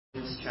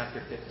Romans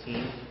chapter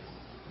 15,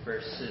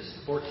 verses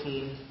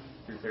 14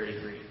 through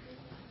 33.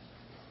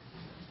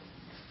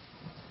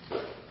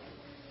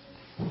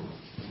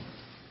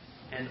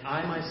 And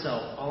I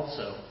myself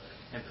also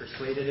am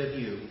persuaded of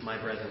you, my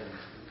brethren,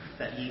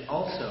 that ye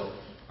also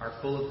are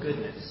full of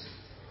goodness,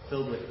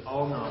 filled with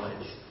all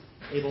knowledge,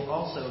 able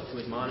also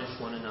to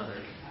admonish one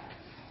another.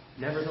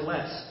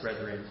 Nevertheless,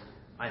 brethren,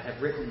 I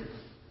have written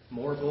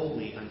more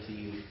boldly unto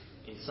you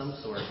in some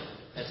sort,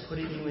 as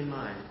putting you in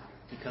mind,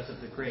 because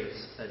of the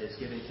grace that is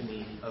given to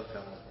me of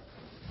God,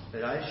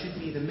 that I should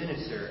be the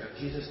minister of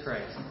Jesus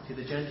Christ to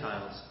the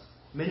Gentiles,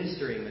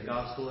 ministering the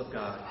gospel of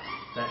God,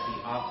 that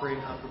the offering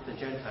up of the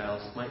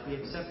Gentiles might be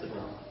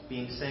acceptable,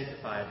 being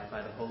sanctified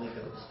by the Holy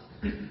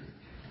Ghost.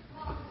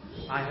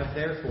 I have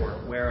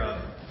therefore, whereof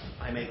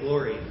I may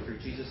glory through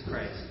Jesus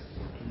Christ,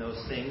 in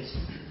those things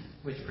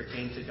which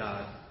pertain to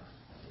God.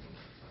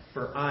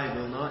 For I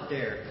will not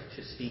dare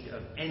to speak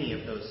of any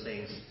of those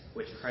things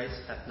which Christ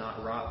hath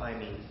not wrought by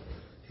me,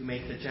 to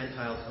make the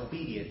Gentiles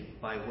obedient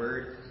by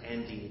word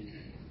and deed,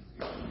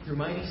 through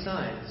mighty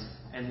signs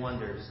and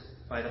wonders,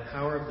 by the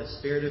power of the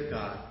Spirit of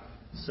God,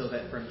 so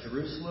that from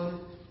Jerusalem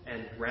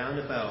and round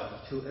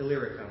about to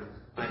Illyricum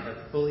I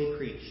have fully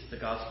preached the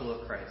gospel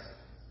of Christ.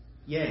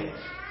 Yea,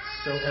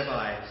 so have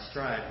I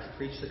strived to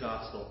preach the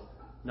gospel,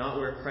 not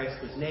where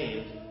Christ was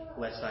named,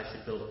 lest I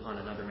should build upon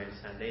another man's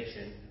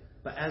foundation,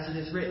 but as it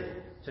is written,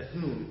 to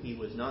whom he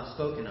was not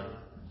spoken of.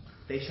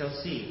 They shall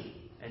see,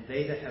 and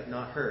they that have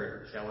not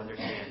heard shall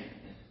understand.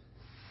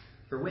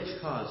 For which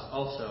cause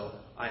also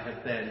I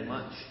have been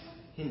much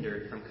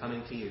hindered from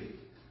coming to you.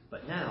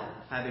 But now,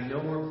 having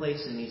no more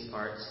place in these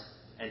parts,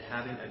 and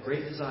having a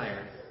great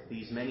desire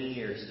these many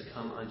years to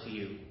come unto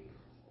you,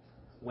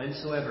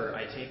 whensoever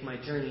I take my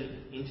journey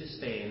into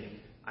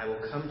Spain, I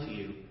will come to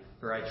you,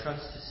 for I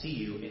trust to see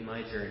you in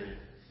my journey,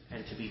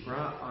 and to be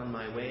brought on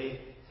my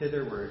way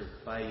thitherward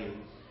by you,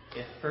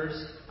 if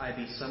first I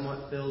be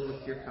somewhat filled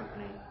with your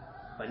company.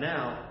 But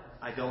now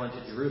I go unto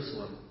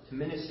Jerusalem to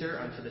minister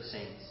unto the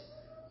saints.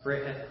 For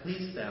it hath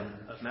pleased them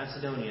of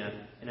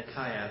Macedonia and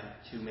Achaia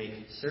to make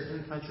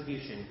certain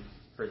contribution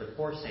for the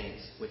poor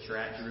saints which are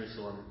at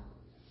Jerusalem.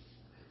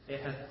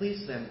 It hath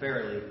pleased them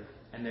verily,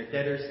 and their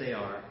debtors they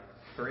are.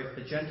 For if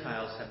the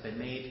Gentiles have been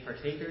made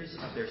partakers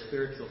of their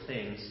spiritual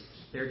things,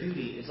 their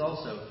duty is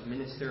also to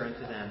minister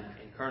unto them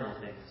in carnal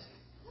things.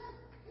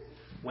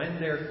 When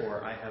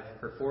therefore I have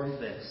performed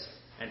this,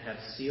 and have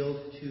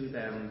sealed to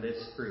them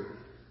this fruit,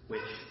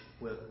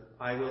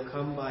 I will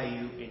come by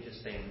you into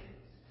Spain.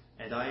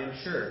 And I am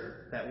sure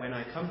that when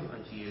I come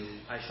unto you,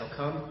 I shall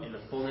come in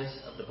the fullness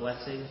of the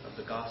blessing of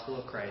the gospel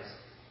of Christ.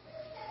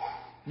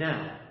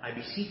 Now I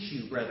beseech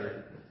you,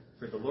 brethren,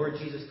 for the Lord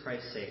Jesus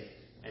Christ's sake,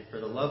 and for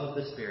the love of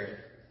the Spirit,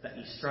 that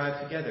ye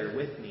strive together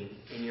with me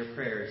in your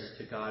prayers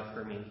to God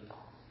for me,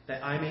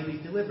 that I may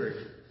be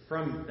delivered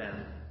from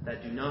them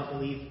that do not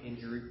believe in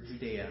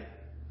Judea,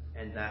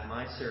 and that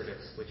my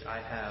service which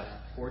I have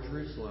for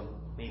Jerusalem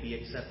may be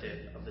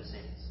accepted of the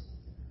saints,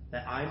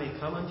 that I may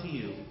come unto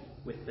you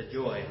with the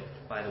joy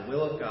by the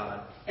will of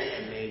God,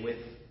 and may with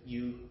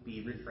you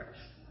be refreshed.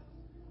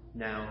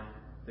 Now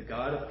the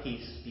God of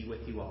peace be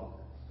with you all.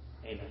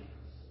 Amen.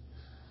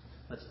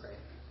 Let's pray.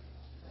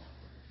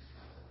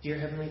 Dear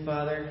Heavenly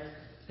Father,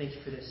 thank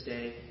you for this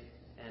day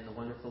and the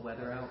wonderful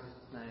weather out.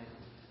 And I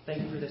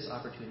thank you for this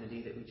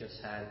opportunity that we just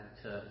had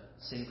to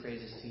sing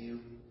praises to you.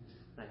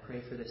 And I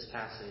pray for this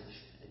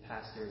passage and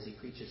Pastor as he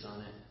preaches on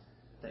it,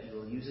 that you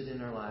will use it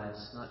in our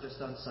lives, not just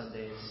on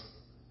Sundays,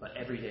 but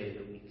every day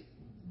of the week.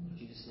 In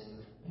Jesus' name,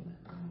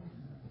 amen.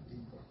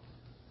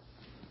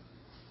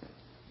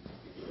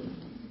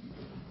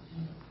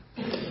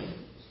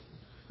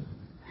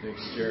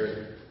 Thanks,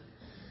 Jared.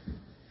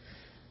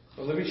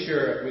 Well, let me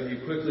share with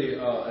you quickly an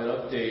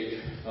update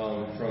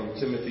from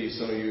Timothy.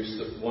 Some of you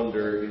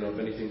wonder, if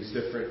anything's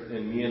different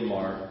in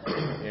Myanmar,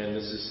 and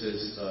this is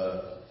his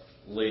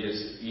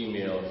latest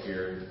email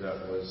here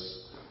that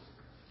was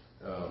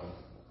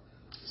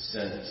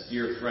sent.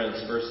 Dear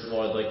friends, first of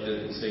all, I'd like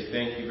to say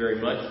thank you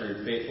very much for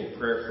your faithful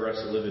prayer for us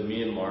to live in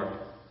Myanmar.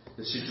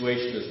 The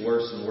situation is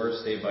worse and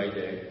worse day by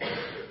day.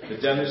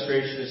 The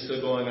demonstration is still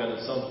going on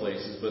in some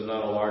places, but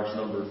not a large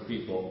number of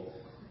people.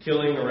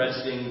 Killing,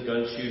 arresting,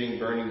 gun shooting,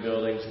 burning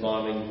buildings,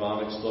 bombing,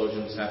 bomb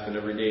explosions happen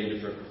every day in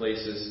different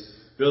places.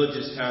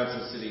 Villages, towns,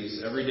 and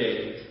cities. Every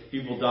day,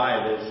 people die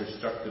of those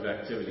destructive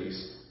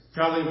activities.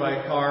 Traveling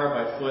by car,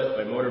 by foot,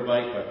 by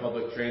motorbike, by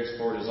public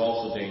transport is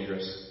also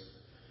dangerous.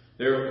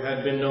 There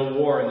had been no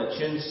war in the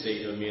Chin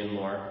state of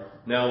Myanmar.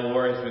 Now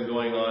war has been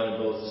going on in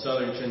both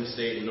southern Chin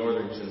state and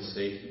northern Chin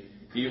state.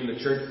 Even the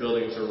church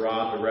buildings are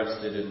robbed,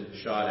 arrested, and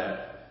shot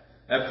at.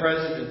 At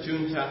present, in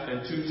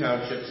two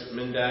townships,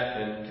 Mindat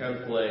and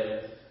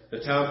Kemple, the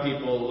town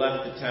people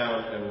left the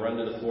town and run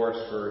to the forest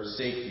for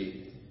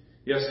safety.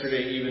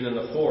 Yesterday, even in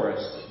the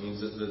forest,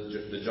 means that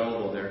the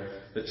jungle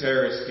there, the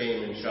terrorists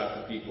came and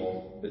shot the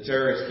people. The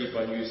terrorists keep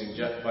on using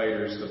jet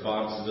fighters to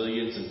bomb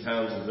civilians in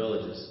towns and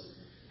villages.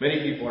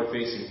 Many people are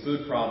facing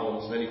food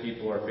problems. Many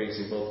people are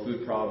facing both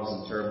food problems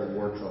and terrible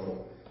war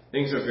trouble.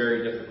 Things are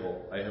very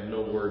difficult. I have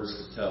no words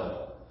to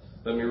tell.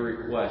 let me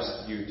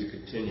request you to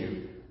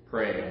continue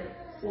praying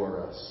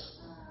for us.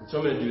 And so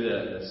I'm going to do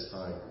that at this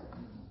time.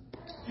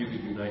 If you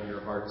could unite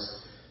your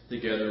hearts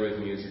together with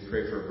me as we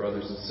pray for our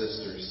brothers and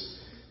sisters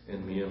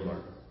in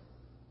Myanmar.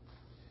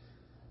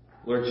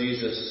 Lord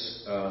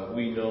Jesus,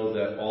 we know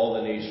that all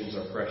the nations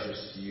are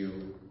precious to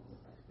you.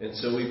 And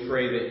so we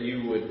pray that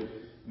you would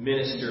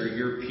minister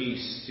your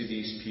peace to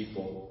these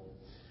people.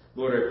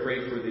 Lord, I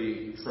pray for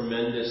the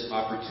tremendous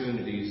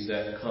opportunities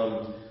that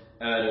come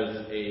out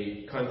of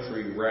a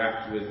country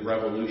racked with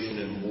revolution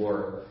and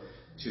war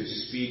to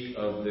speak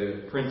of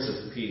the Prince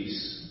of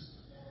Peace.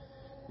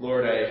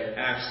 Lord, I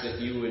ask that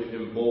you would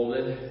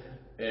embolden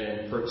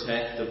and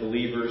protect the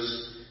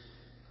believers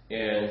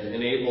and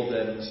enable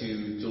them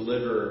to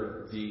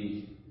deliver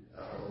the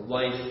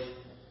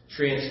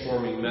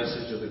life-transforming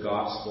message of the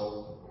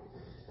gospel.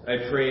 I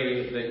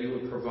pray that you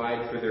would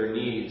provide for their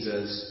needs,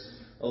 as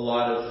a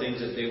lot of things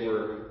that they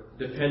were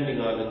depending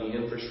on in the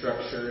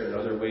infrastructure and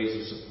other ways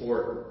of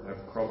support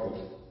have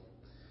crumbled.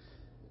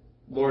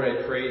 Lord,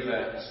 I pray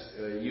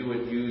that you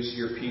would use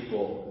your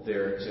people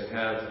there to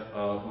have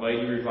a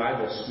mighty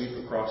revival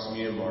sweep across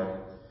Myanmar.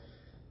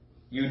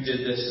 You did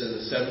this in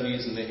the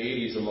 70s and the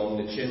 80s among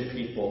the Chin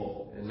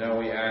people, and now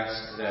we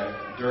ask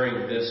that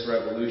during this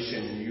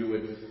revolution you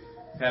would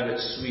have it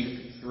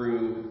sweep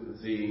from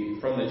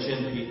the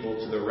Chin people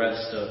to the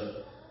rest of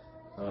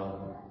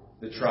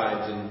the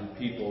tribes and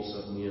peoples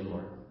of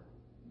Myanmar.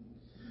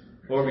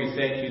 Lord, we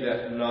thank you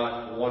that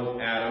not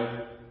one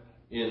atom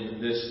in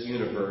this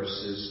universe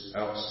is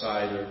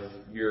outside of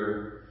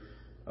your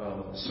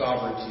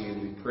sovereignty,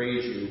 and we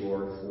praise you,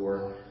 Lord,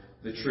 for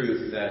the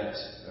truth that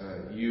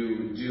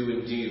you do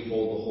indeed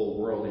hold the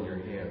whole world in your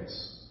hands.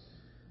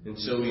 And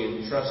so we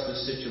entrust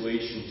this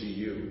situation to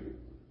you.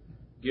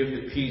 Give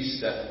the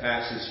peace that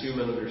passes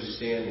human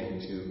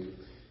understanding to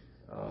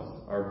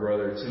our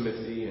brother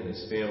Timothy and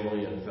his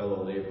family and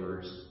fellow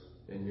laborers.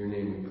 In your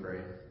name we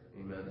pray.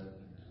 Amen.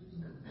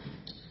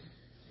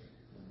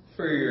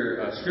 For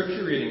your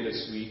scripture reading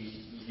this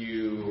week,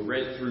 you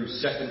read through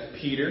 2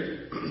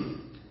 Peter.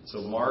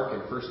 So Mark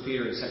and 1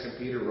 Peter and 2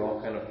 Peter were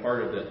all kind of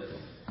part of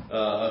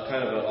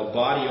a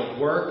body of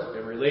work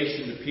in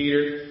relation to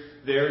Peter.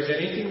 There's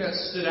anything that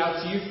stood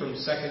out to you from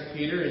 2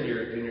 Peter in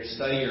your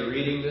study or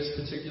reading this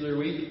particular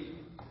week?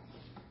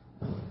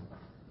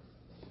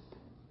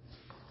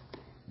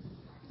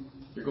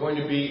 You're going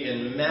to be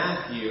in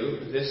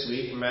Matthew this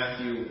week,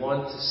 Matthew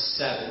 1 to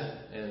 7,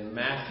 and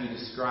Matthew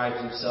describes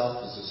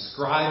himself as a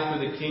scribe for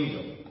the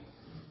kingdom.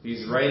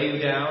 He's writing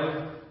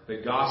down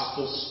the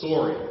gospel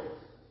story,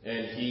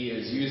 and he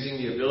is using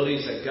the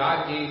abilities that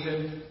God gave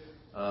him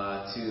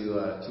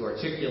to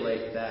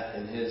articulate that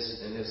in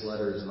his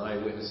letter as an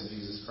eyewitness of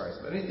Jesus Christ.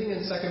 But anything in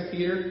 2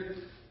 Peter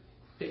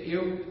hit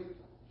you?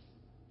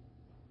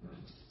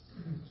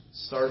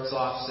 Starts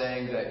off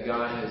saying that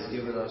God has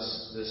given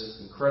us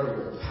this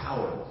incredible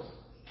power.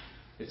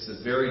 It's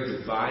the very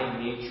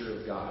divine nature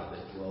of God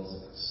that dwells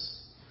in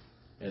us.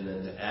 And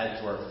then to add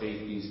to our faith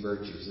these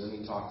virtues. And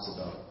then he talks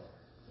about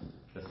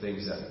the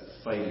things that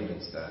fight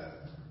against that,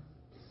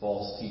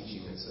 false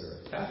teaching,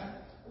 etc. Kathy?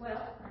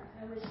 Well,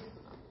 I was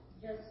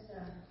just,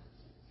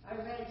 I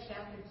read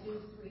chapter 2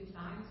 3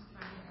 times,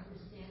 trying to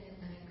understand it,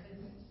 and I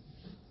couldn't.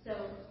 So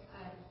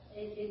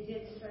it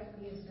did strike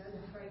me as rather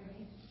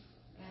frightening,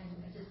 and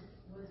I just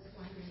was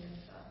wondering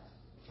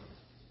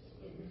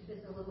if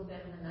there's a little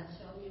bit of a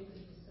nutshell you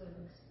could just sort of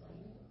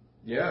explain.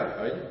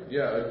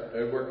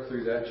 I worked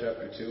through that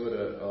chapter 2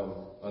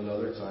 at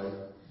another time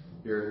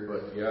here,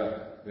 but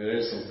there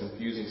is some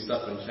confusing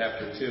stuff in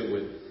chapter 2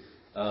 with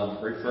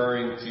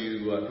referring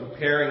to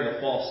comparing the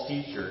false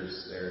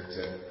teachers there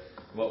to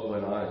what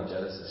went on in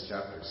Genesis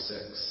chapter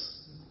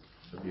 6.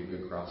 Would be a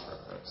good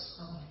cross-reference.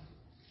 Oh,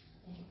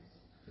 thanks.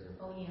 Yeah.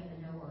 Oh, yeah,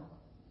 the Noah.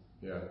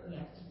 Yeah.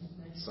 Yeah.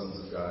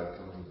 Sons of God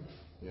coming.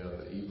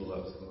 The evil that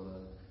was going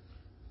on.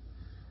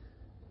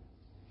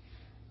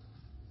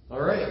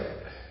 All right.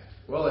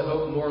 Well, I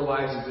hope more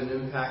lives have been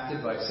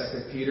impacted by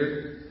 2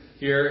 Peter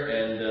here,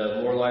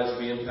 and more lives will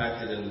be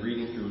impacted in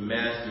reading through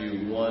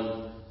Matthew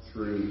 1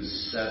 through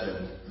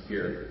 7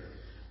 here.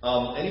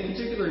 Any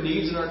particular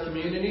needs in our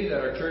community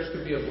that our church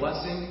could be a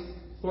blessing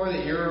for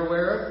that you're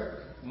aware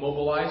of?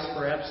 Mobilize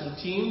perhaps some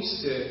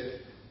teams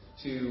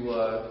to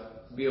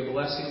be a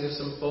blessing to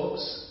some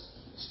folks.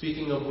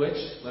 Speaking of which,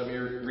 let me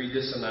read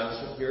this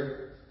announcement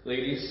here,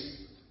 ladies.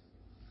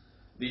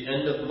 The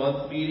end of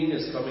month meeting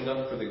is coming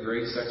up for the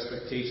Grace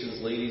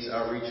Expectations Ladies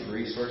Outreach and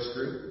Resource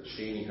Group.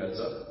 Shani heads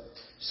up.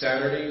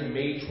 Saturday,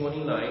 May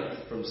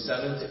 29th from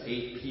 7 to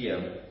 8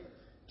 p.m.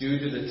 Due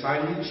to the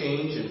timely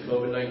change in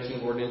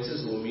COVID-19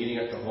 ordinances, we'll be meeting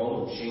at the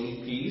home of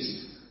Shani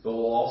Pease, but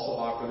we'll also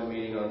offer the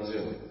meeting on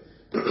Zoom.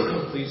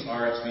 Please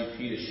RSVP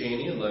to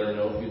Shani and let her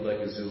know if you'd like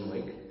a Zoom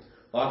link.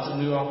 Lots of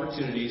new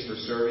opportunities for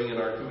serving in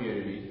our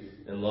community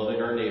and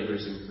loving our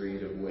neighbors in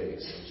creative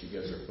ways. And she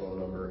gives her phone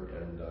number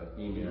and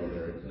email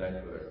there to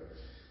connect with her.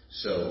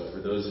 So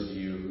for those of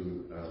you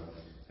who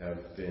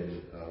have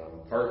been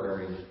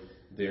partnering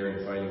there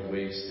and finding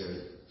ways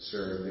to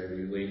serve there,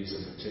 you ladies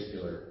in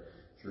particular,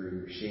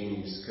 through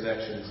Shani's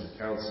connections and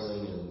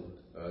counseling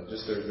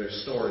just their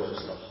store is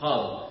just a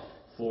hub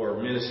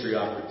for ministry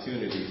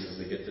opportunities as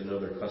they get to know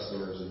their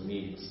customers and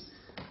needs.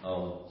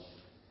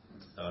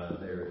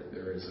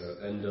 There is an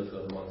end of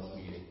the month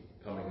meeting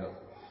coming up.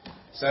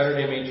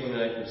 Saturday, May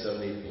 29th from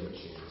 7 to 8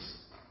 p.m.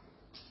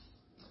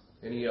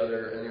 Any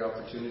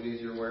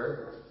opportunities you're aware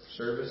of?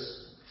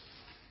 Service?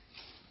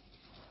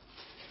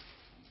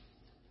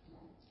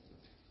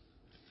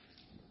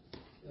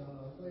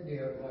 Lady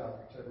out now,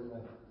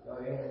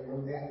 Diane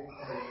Moody, I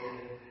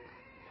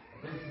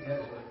think she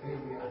has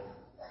leukemia,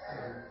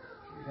 and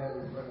she's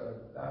having to put a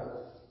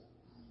diamond.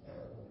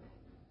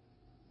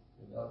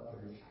 The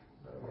doctors,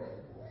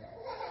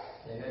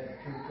 they had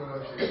 2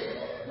 choices,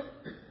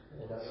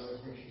 and I don't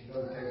think she's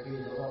going to take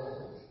either one of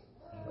them.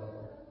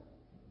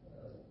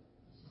 So,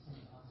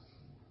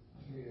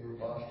 she's in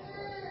Boston,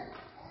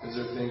 I think. Is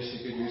there things she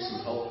could use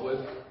some help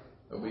with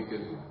that we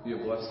could be a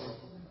blessing?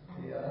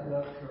 Yeah, I'm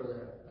not sure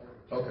that.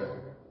 Okay.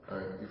 All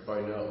right. If you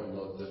find out, we'd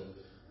love to.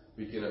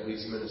 We can at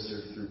least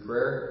minister through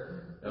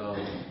prayer.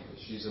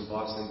 She's in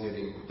Boston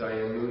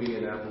Diane Moody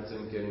in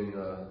Appleton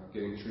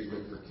getting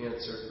treatment for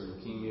cancer, for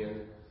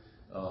leukemia.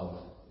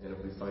 And if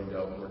we find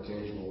out more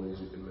tangible ways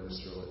we can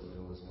minister, let them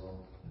know as well.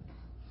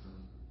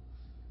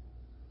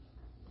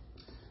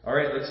 All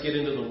right, let's get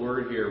into the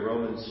Word here.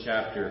 Romans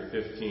chapter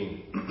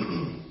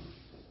 15.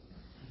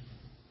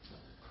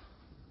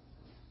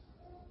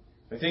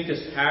 I think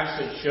this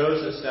passage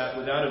shows us that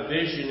without a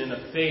vision and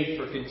a faith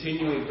for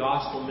continuing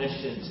gospel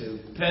mission to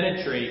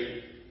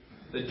penetrate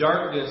the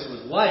darkness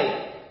with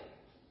light,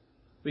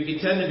 we can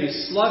tend to be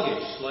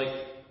sluggish, like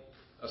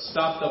a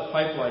stopped-up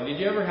pipeline. Did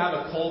you ever have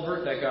a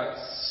culvert that got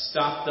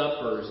stopped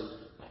up or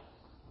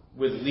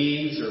with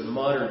leaves or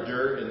mud or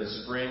dirt in the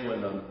spring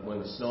when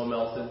the snow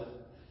melted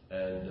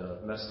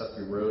and messed up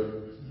your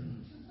road?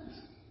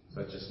 Is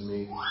that just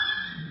me?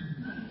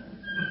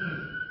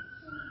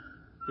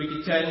 We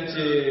can tend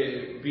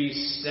to be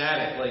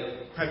static,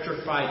 like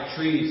petrified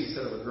trees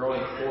instead of a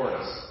growing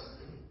forest.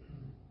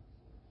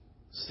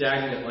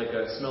 Stagnant like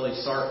a smelly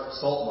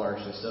salt marsh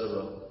instead of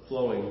a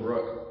flowing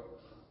brook.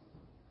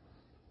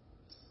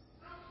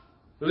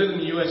 We live in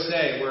the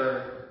USA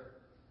where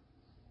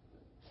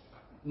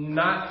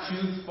not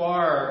too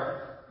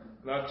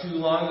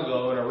long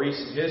ago in our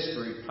recent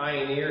history,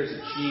 pioneers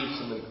achieved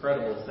some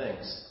incredible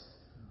things.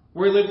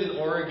 We lived in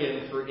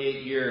Oregon for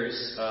 8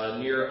 years,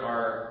 near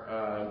our,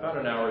 about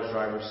an hour's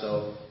drive or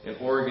so, in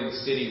Oregon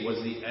City was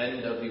the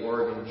end of the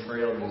Oregon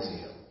Trail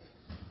Museum.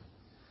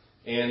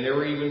 And there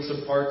were even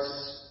some parts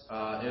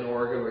in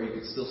Oregon where you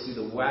could still see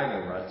the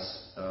wagon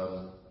ruts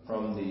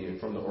from the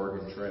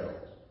Oregon Trail.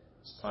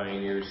 These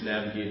pioneers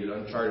navigated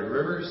uncharted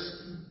rivers,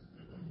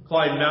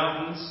 climbed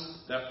mountains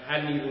that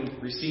hadn't even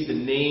received a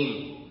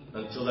name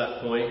until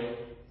that point.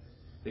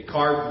 They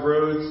carved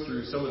roads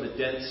through some of the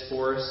dense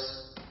forests,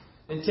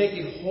 and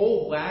taking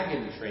whole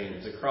wagon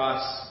trains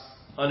across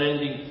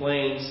unending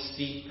plains,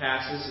 steep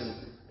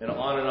passes, and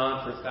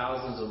on for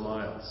thousands of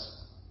miles.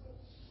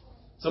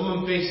 Some of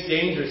them faced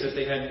dangers that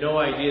they had no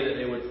idea that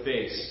they would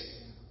face.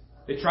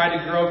 They tried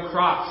to grow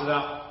crops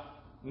without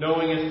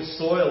knowing if the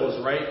soil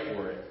was right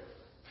for it.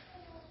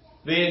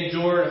 They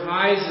endured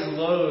highs and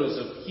lows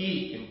of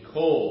heat and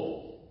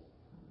cold.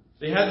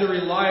 They had to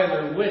rely on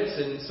their wits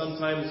and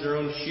sometimes their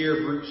own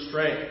sheer brute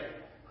strength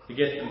to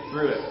get them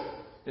through it.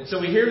 And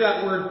so we hear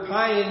that word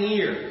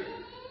pioneer,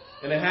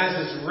 and it has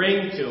this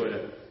ring to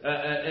it,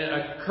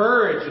 a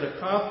courage and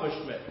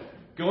accomplishment,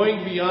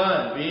 going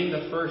beyond, being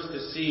the first to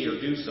see or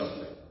do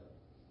something.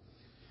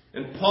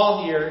 And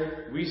Paul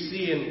here, we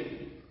see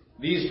in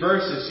these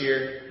verses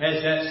here,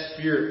 has that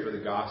spirit for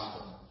the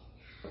gospel.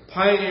 A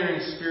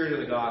pioneering spirit of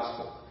the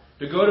gospel.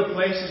 To go to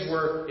places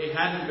where it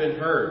hadn't been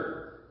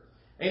heard.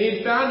 And he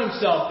had found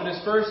himself in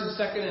his first and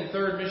second and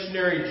third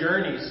missionary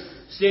journeys,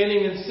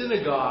 standing in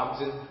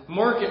synagogues and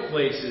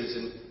marketplaces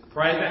and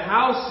private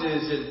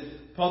houses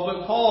and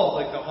public halls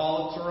like the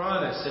Hall of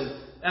Tyrannus in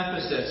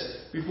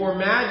Ephesus, before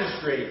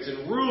magistrates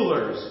and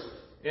rulers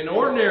and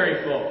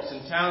ordinary folks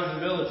in towns and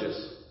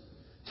villages,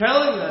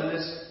 telling them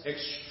this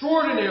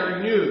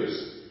extraordinary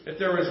news that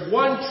there was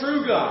one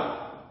true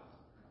God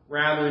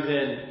rather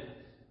than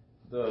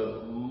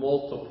the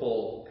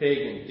multiple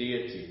pagan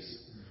deities.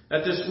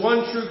 That this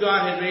one true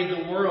God had made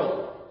the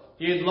world.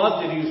 He had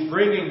loved it. He was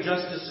bringing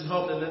justice and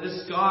hope. And that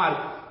this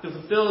God, to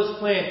fulfill His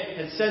plan,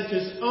 had sent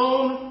His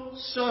own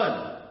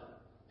Son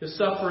to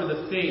suffer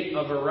the fate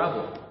of a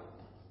rebel.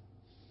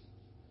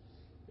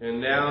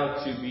 And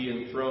now to be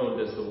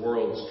enthroned as the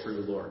world's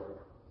true Lord.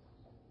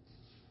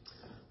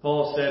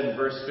 Paul said in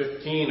verse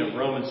 15 of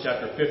Romans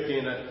chapter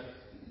 15 that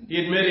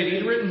he admitted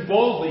he'd written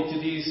boldly to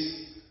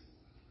these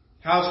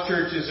house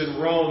churches in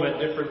Rome at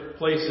different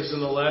places in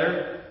the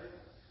letter.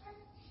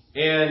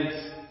 And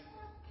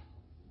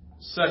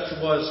such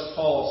was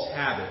Paul's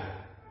habit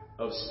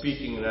of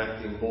speaking and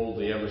acting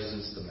boldly ever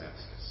since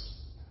Damascus.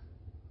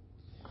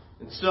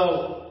 And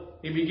so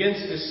he begins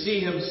to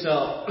see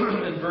himself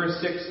in verse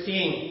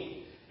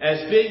 16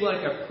 as being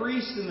like a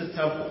priest in the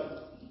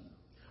temple.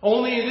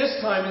 Only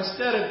this time,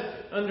 instead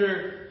of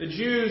under the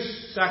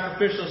Jews'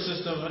 sacrificial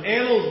system of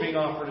animals being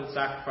offered in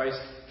sacrifice,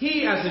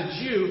 he, as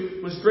a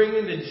Jew, was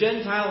bringing the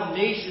Gentile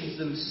nations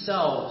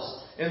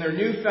themselves and their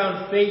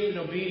newfound faith and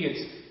obedience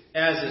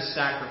as a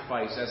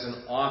sacrifice, as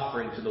an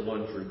offering to the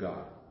one true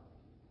God.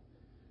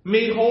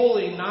 Made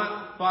holy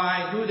not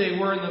by who they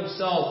were in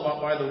themselves,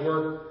 but by the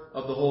work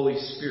of the Holy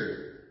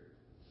Spirit.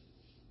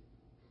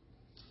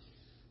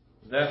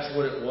 That's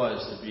what it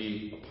was to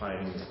be a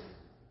pioneer.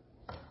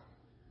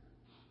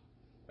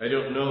 I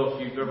don't know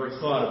if you've ever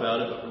thought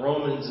about it, but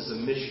Romans is a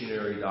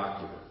missionary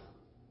document.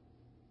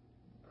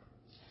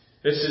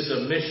 This is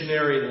a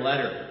missionary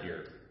letter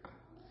here.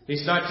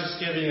 He's not just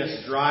giving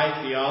us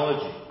dry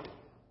theology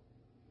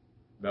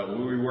about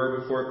who we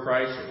were before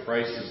Christ, what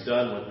Christ has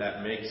done, what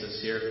that makes us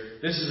here.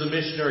 This is a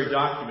missionary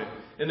document.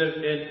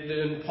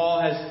 And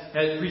Paul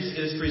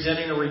is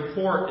presenting a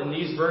report in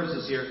these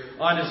verses here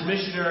on his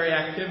missionary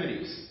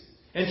activities.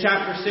 In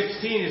chapter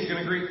 16, he's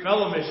going to greet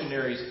fellow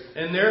missionaries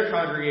and their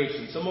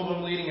congregations, some of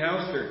them leading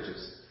house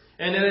churches.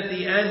 And then at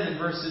the end,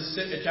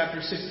 in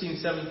chapter 16,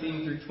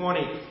 17 through 20,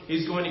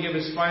 he's going to give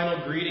his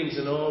final greetings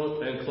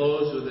and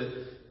close with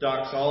a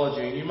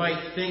doxology. And you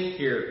might think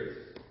here,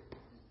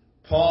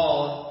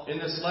 Paul, in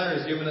this letter,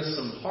 has given us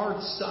some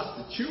hard stuff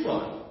to chew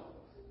on.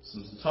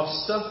 Some tough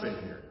stuff in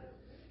here.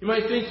 You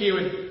might think he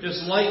would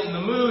just lighten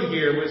the mood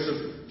here with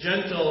some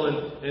gentle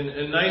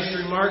and nice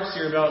remarks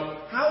here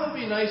about how it would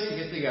be nice to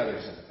get together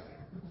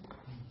sometime.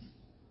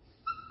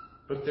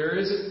 But there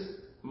isn't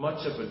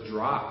much of a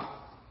drop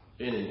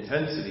in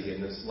intensity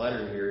in this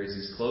letter here as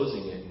he's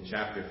closing it in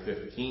chapter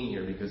 15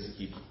 here, because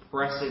he keeps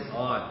pressing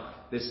on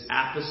this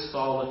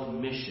apostolic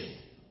mission.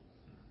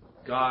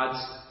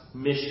 God's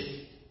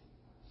mission.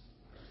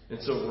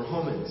 And so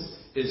Romans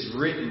is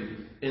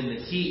written in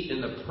the heat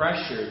and the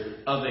pressure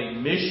of a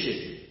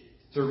mission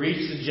to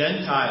reach the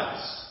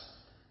Gentiles,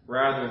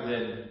 rather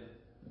than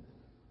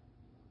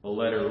a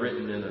letter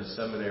written in a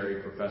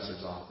seminary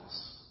professor's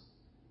office.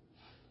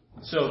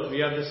 So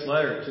we have this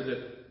letter to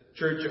the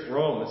church at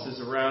Rome. This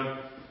is around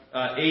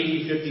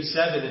AD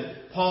 57,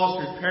 and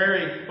Paul's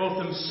preparing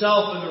both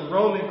himself and the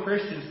Roman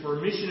Christians for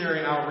a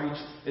missionary outreach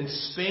in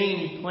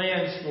Spain he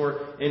plans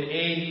for in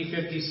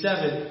AD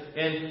 57,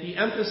 and he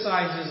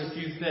emphasizes a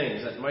few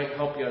things that might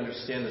help you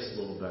understand this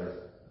a little better.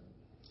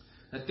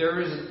 That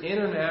there is an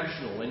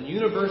international and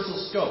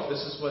universal scope. This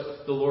is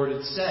what the Lord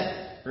had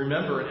said.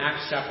 Remember in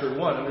Acts chapter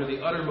 1, under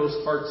the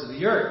uttermost parts of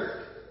the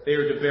earth, they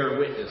are to bear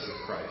witness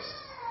of Christ.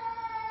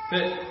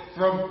 That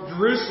from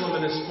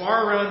Jerusalem and as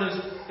far around as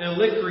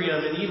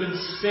Illyricum and even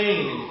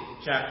Spain in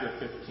chapter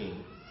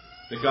 15,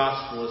 the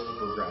gospel is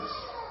to progress.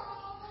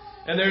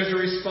 And there's a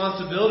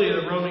responsibility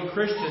of the Roman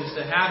Christians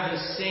to have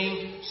this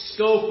same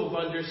scope of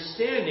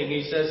understanding.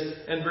 He says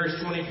in verse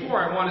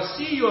 24, I want to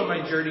see you on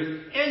my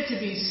journey and to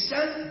be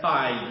sent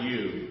by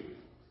you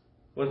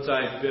once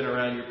I've been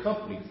around your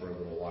company for a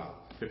little while.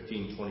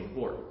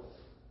 15:24.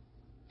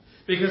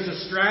 Because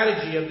the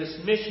strategy of this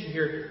mission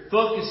here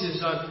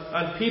focuses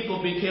on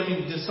people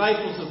becoming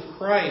disciples of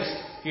Christ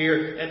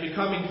here and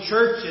becoming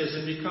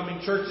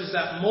churches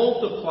that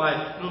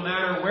multiply no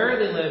matter where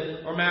they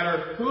live or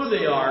matter who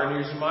they are.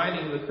 And he's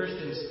reminding the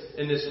Christians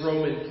in this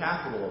Roman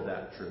capital of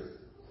that truth.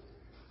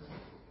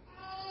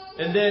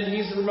 And then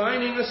he's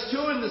reminding us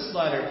too in this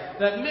letter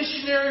that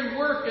missionary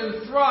work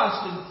and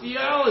thrust and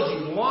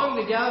theology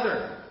belong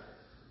together.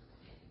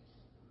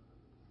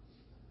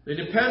 They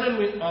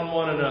depend on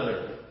one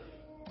another.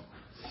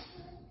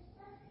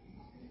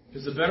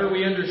 Because the better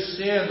we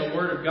understand the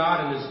Word of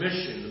God and His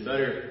mission, the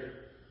better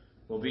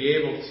we'll be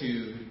able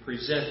to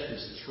present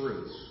His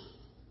truths.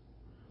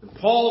 And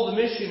Paul the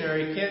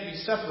missionary can't be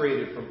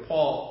separated from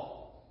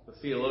Paul the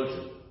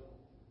theologian.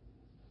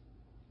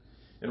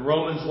 In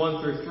Romans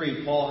 1 through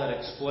 3, Paul had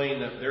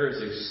explained that there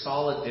is a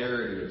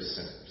solidarity of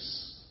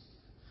sinners.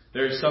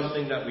 There is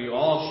something that we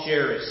all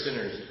share as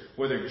sinners,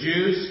 whether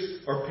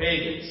Jews or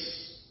pagans.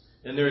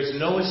 And there is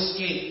no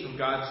escape from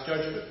God's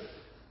judgment.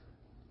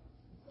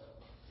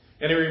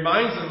 And he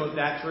reminds them of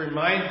that to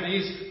remind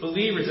these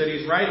believers that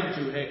he's writing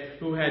to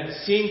who had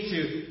seemed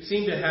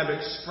to have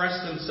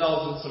expressed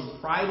themselves in some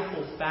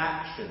prideful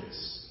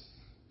factions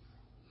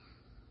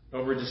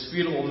over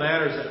disputable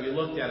matters that we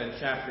looked at in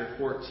chapter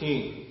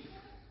 14,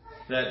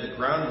 that the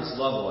ground was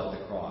level at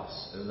the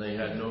cross and they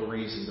had no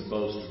reason to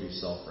boast or be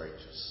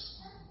self-righteous.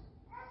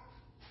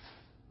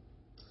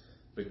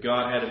 But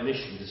God had a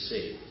mission to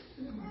save.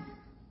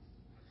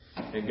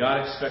 And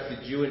God expected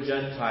Jew and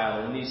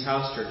Gentile in these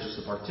house churches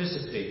to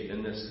participate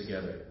in this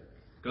together.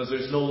 Because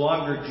there's no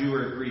longer Jew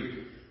or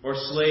Greek, or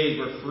slave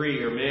or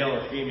free, or male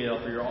or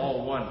female, for you're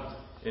all one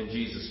in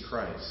Jesus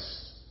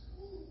Christ.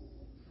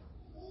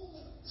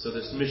 So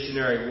this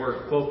missionary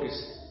work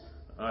focused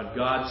on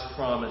God's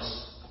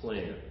promised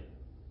plan.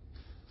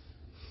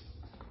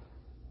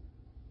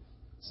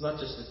 It's not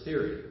just a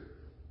theory.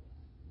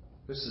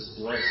 This is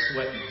blood,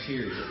 sweat, and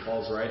tears that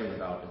Paul's writing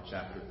about in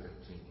chapter 15.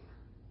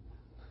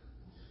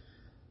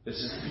 This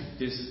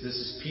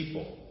is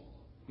people.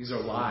 These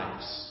are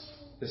lives.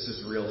 This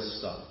is real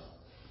stuff.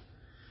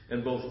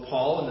 And both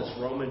Paul and this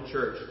Roman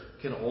church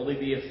can only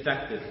be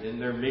effective in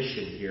their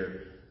mission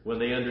here when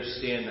they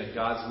understand that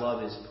God's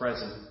love is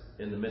present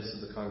in the midst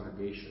of the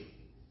congregation.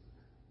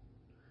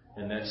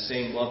 And that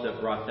same love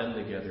that brought them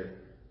together,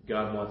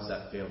 God wants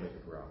that family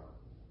to grow.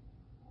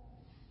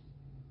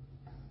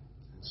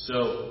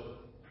 So,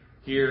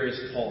 here is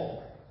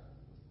Paul,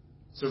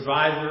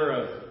 survivor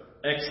of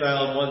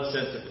exile in one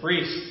sense, a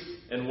priest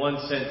in one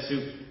sense,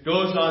 who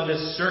goes on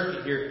this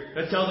circuit here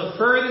to tell the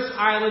furthest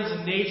islands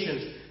and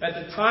nations that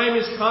the time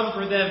has come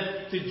for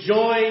them to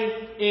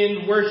join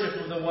in worship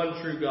of the one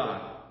true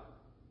God.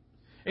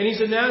 And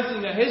he's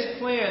announcing that his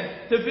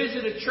plan to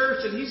visit a church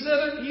that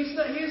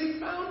he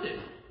hasn't founded.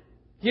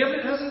 He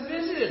hasn't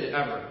visited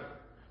ever.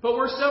 But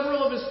where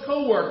several of his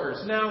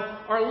co-workers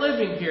now are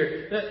living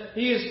here, that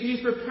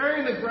he's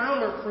preparing the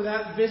groundwork for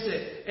that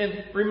visit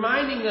and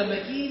reminding them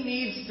that he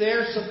needs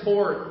their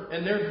support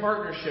and their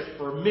partnership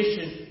for a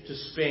mission to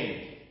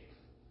Spain.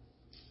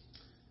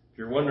 If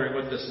you're wondering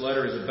what this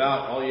letter is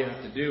about, all you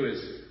have to do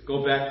is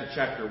go back to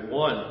chapter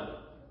 1,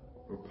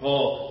 where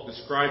Paul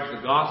describes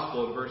the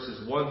gospel in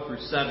verses 1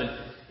 through 7.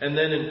 And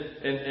then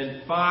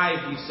in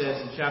 5, he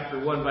says in chapter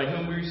 1, by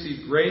whom we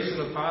receive grace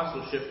and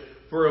apostleship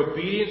for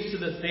obedience to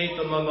the faith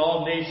among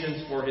all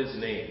nations for his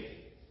name,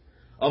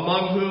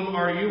 among whom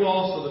are you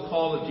also the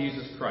called of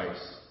Jesus Christ.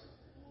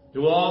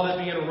 To all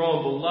that be in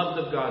Rome,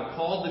 beloved of God,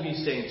 called to be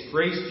saints,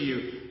 grace to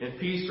you and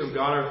peace from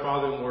God our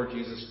Father and Lord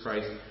Jesus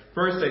Christ.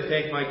 First, I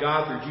thank my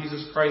God through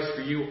Jesus Christ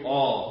for you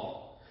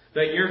all,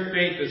 that your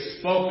faith is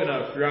spoken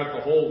of throughout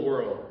the whole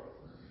world.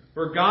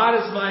 For God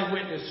is my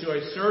witness, who I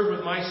serve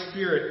with my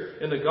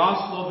spirit in the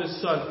gospel of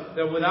his Son,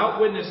 that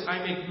without witness I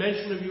make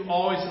mention of you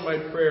always in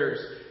my prayers,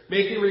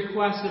 making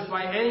request if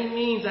by any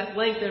means at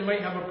length I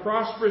might have a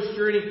prosperous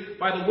journey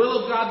by the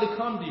will of God to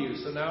come to you.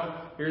 So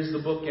now, here's the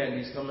bookend.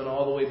 He's coming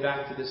all the way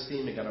back to this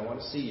theme again. I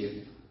want to see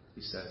you,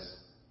 he says.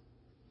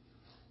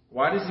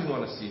 Why does he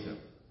want to see them?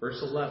 Verse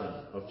 11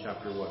 of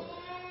chapter 1.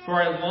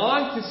 For I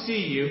long to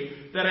see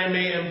you, that I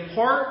may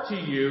impart to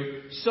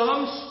you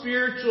some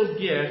spiritual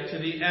gift to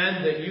the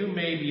end that you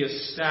may be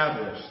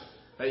established,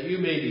 that you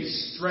may be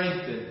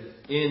strengthened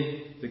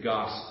in the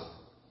gospel.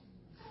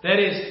 That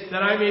is,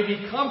 that I may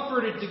be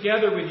comforted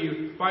together with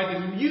you by the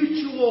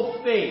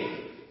mutual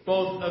faith,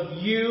 both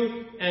of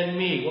you and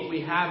me, what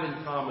we have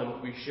in common,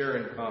 what we share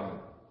in common.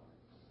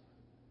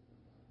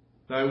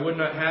 Now I would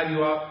not have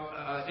you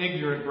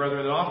ignorant,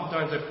 brethren, that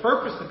oftentimes I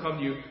purposed to come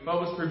to you, but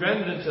was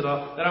prevented until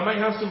now, that I might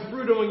have some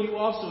fruit among you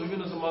also,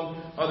 even as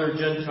among other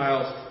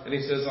Gentiles. And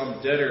he says,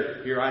 I'm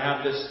debtor here. I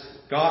have this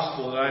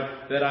gospel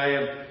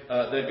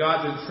that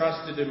God's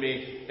entrusted to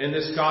me, and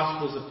this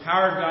gospel is the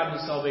power of God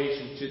to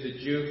salvation to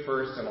the Jew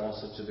first and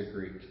also to the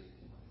Greek.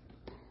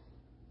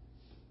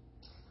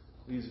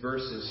 These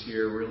verses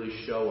here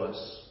really show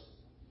us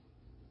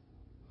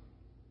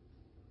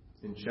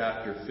in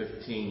chapter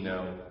 15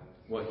 now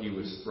what he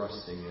was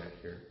thrusting at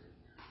here.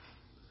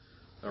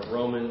 Now,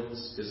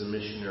 Romans is a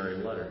missionary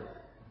letter.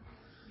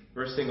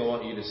 First thing I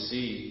want you to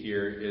see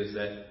here is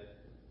that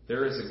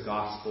there is a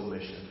gospel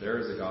mission. There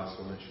is a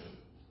gospel mission.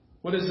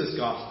 What is this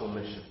gospel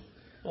mission?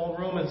 Well,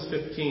 in Romans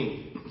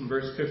 15,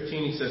 verse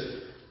 15, he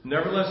says,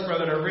 nevertheless,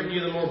 brethren, I have written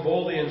you the more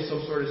boldly in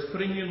some sort, as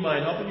putting you in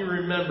mind, helping you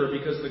remember,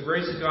 because of the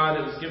grace of God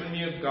that was given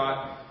me of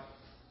God,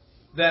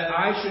 that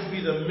I should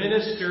be the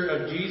minister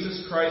of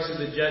Jesus Christ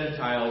to the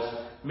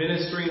Gentiles,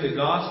 ministering the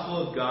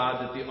gospel of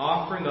God, that the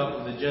offering up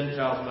of the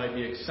Gentiles might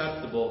be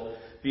acceptable,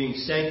 being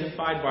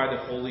sanctified by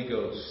the Holy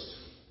Ghost.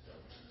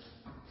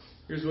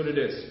 Here's what it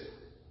is.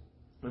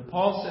 When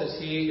Paul says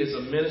he is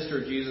a minister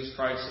of Jesus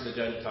Christ to the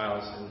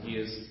Gentiles, and he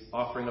is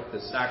offering up the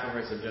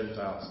sacrifice of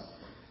Gentiles,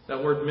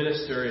 that word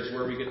minister is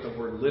where we get the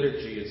word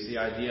liturgy. It's the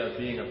idea of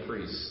being a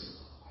priest.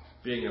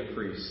 Being a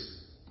priest.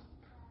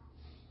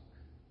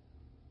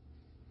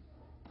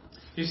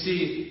 You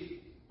see,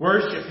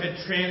 worship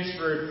had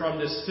transferred from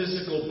this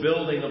physical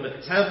building of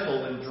a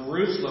temple in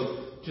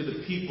Jerusalem to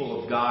the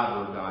people of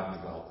God, where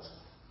God dwelt.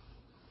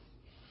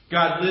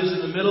 God lives in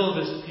the middle of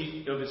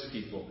his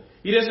people.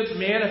 He doesn't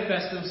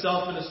manifest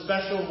himself in a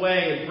special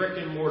way in brick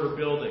and mortar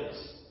buildings.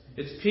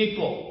 It's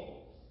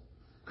people.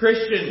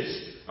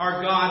 Christians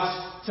are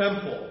God's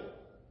temple.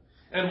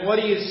 And what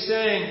he is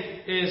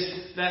saying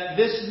is that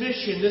this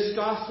mission, this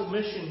gospel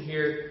mission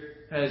here,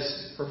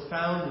 has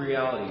profound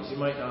realities. You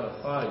might not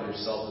have thought of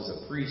yourself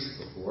as a priest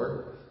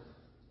before.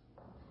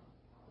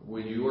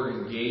 When you are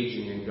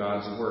engaging in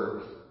God's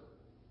work,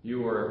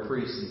 you are a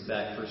priest. In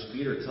fact, 1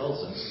 Peter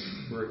tells us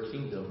we're a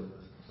kingdom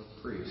of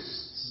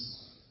priests.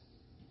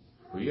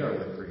 We are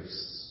the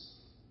priests.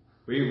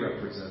 We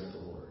represent the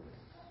Lord.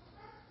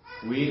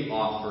 We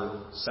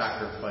offer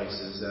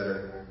sacrifices that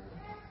are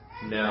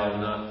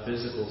now not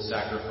physical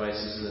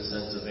sacrifices in the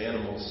sense of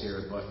animals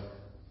here, but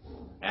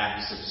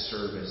acts of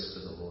service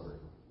to the Lord.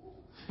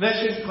 And that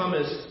shouldn't come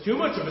as too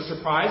much of a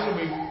surprise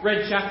when we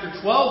read chapter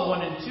 12,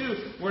 1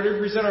 and 2, where we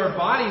present our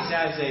bodies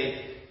as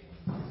a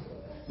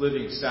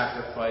living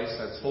sacrifice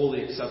that's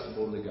wholly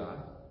acceptable to God.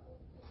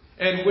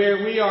 And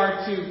where we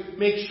are to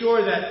make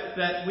sure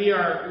that we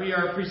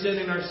are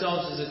presenting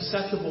ourselves as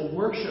acceptable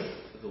worship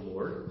to the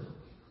Lord.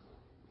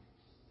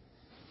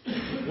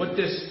 what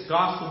this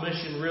gospel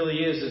mission really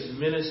is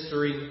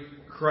ministering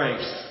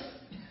Christ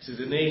to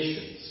the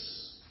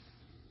nations.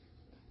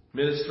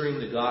 Ministering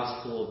the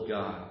gospel of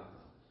God,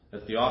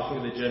 that the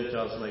offering of the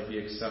Gentiles might be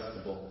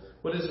acceptable.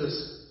 What does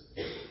this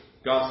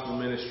gospel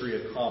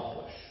ministry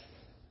accomplish?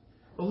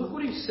 Well, look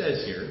what he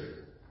says here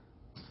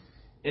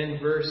in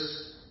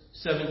verse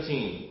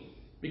 17.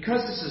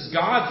 Because this is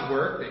God's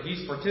work that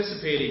he's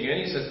participating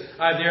in, he says,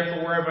 I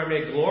therefore, wherever I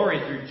may glory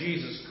through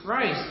Jesus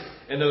Christ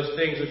and those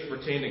things which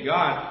pertain to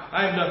God,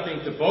 I have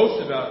nothing to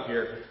boast about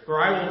here,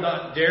 for I will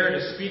not dare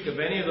to speak of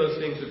any of those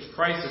things which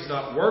Christ has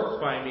not worked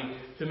by me,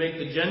 to make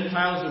the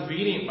Gentiles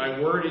obedient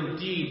by word and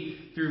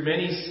deed, through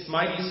many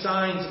mighty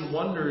signs and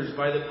wonders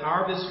by the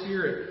power of the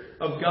Spirit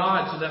of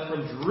God, so that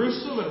from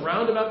Jerusalem and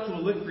round about to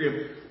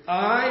Illyricum,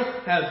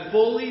 I have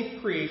fully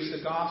preached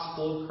the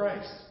gospel of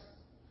Christ.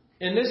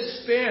 In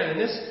this span, in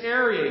this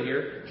area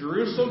here,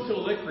 Jerusalem to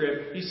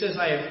Illyricum, he says,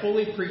 I have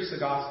fully preached the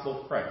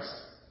gospel of Christ.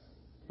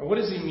 Now, what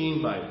does he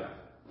mean by that?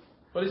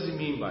 What does he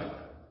mean by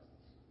that?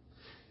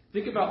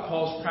 Think about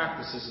Paul's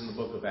practices in the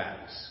book of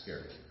Acts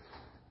here.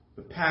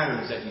 The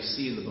patterns that you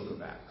see in the book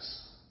of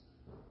Acts.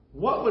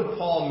 What would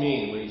Paul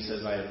mean when he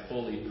says, I have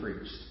fully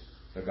preached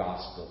the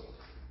gospel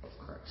of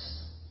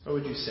Christ? What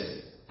would you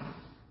say?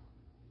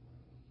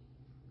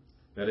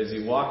 That as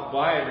he walked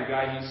by, every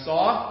guy he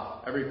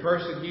saw, every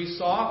person he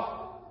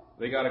saw,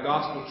 they got a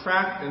gospel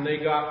tract and they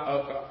got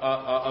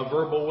a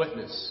verbal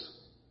witness.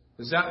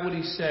 Is that what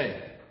he's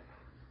saying?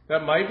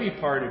 That might be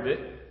part of it,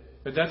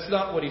 but that's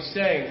not what he's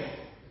saying.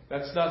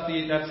 That's not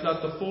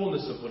the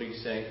fullness of what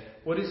he's saying.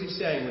 What is he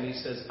saying when he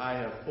says, I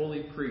have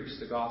fully preached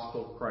the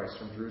gospel of Christ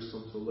from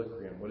Jerusalem to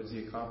Illyricum? What has he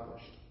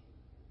accomplished?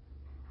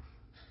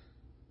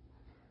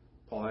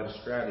 Paul had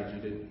a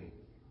strategy, didn't he?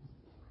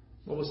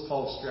 What was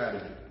Paul's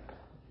strategy?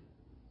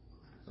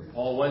 When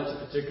Paul went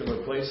to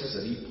particular places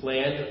that he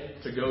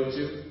planned to go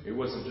to, it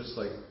wasn't just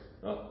like,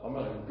 oh, I'm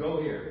going to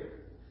go here.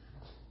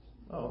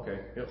 Oh, okay.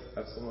 Yep,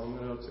 that's the one I'm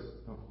going to go to.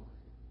 No.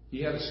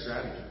 He had a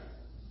strategy.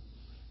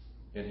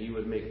 And he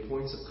would make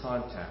points of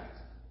contact.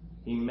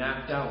 He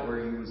mapped out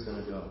where he was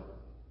going to go.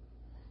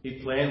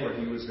 He planned where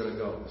he was going to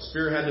go. The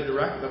Spirit had to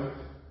direct them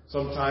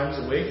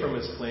sometimes away from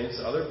his plans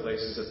to other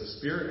places that the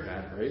Spirit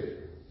had, right?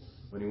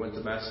 When he went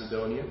to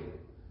Macedonia.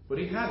 But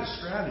he had a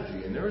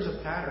strategy, and there was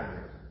a pattern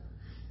here.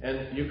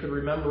 And you could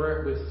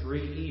remember it with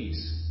 3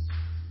 E's.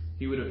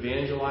 He would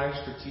evangelize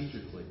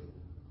strategically.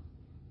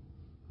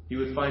 He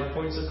would find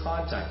points of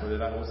contact, whether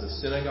that was the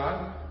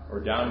synagogue, or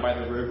down by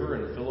the river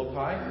in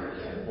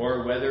Philippi,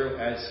 or whether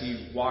as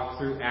he walked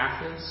through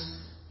Athens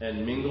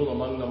and mingled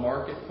among the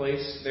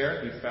marketplace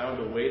there, he found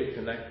a way to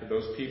connect with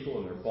those people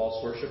and their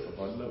false worship of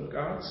unknown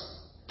gods.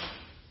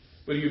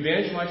 But he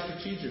evangelized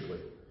strategically.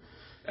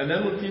 And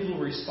then when people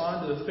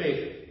respond to the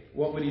faith,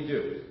 what would he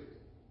do?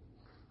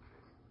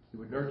 He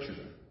would nurture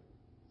them.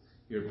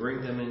 He would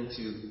bring them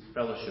into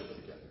fellowship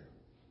together.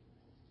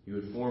 He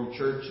would form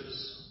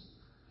churches.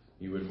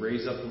 He would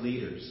raise up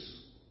leaders.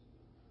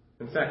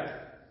 In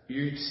fact,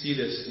 you see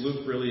this,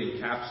 Luke really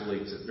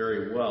encapsulates it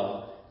very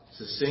well,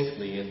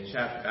 succinctly in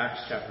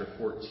Acts chapter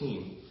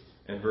 14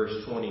 and verse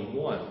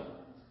 21.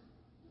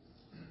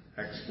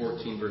 Acts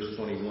 14, verse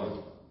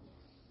 21.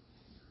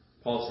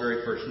 Paul's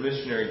very first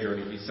missionary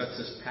journey, he sets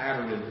this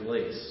pattern in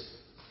place.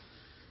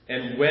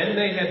 And when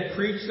they had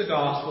preached the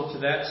gospel to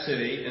that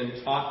city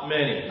and taught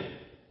many,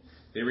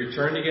 they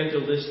returned again to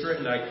Lystra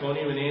and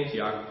Iconium and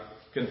Antioch,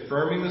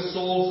 confirming the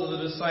souls of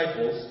the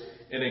disciples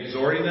and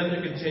exhorting them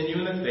to continue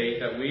in the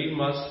faith, that we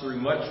must through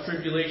much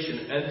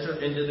tribulation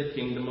enter into the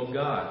kingdom of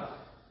God.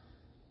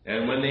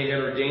 And when they had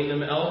ordained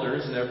them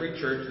elders in every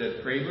church and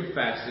had prayed with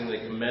fasting, they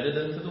commended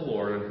them to the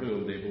Lord on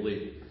whom they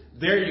believed.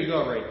 There you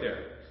go right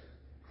there.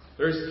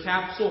 There's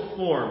capsule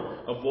form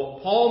of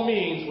what Paul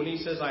means when he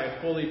says, I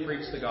have fully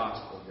preached the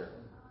gospel here.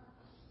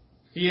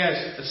 He has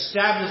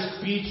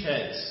established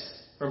beachheads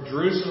from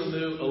Jerusalem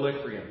to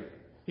Illyricum.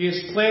 He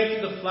has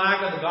planted the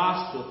flag of the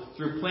gospel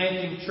through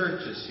planting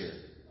churches here.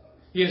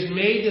 He has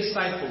made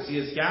disciples. He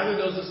has gathered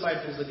those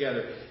disciples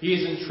together. He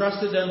has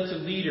entrusted them to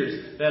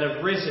leaders that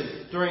have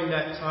risen during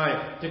that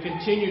time to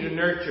continue to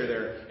nurture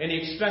there. And he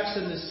expects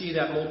them to see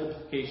that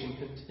multiplication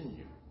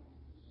continue.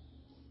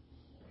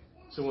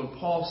 So when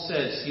Paul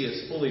says he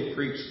has fully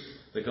preached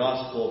the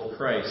gospel of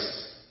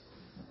Christ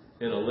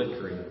in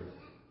Illyricum,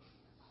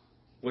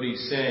 what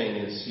he's saying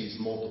is he's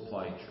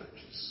multiplied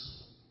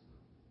churches.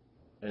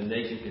 And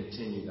they can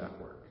continue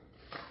that work.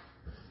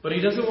 But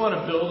he doesn't want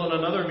to build on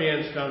another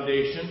man's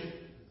foundation.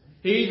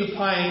 He's the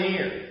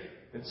pioneer.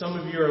 And some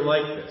of you are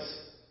like this.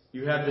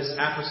 You have this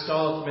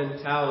apostolic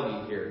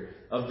mentality here,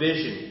 a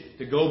vision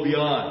to go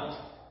beyond.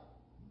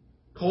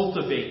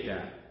 Cultivate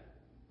that.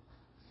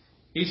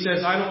 He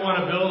says, I don't want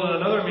to build on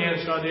another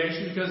man's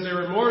foundation because there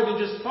were more than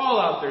just Paul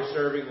out there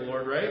serving the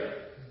Lord, right?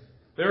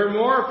 There were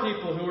more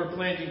people who were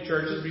planting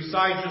churches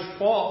besides just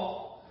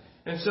Paul.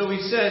 And so he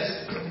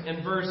says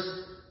in verse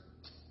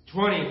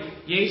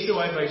 20, Yea, so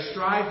I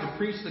strive to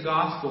preach the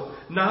gospel,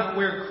 not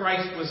where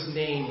Christ was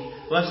named,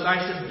 lest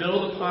I should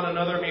build upon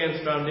another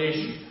man's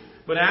foundation.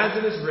 But as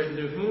it is written,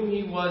 to whom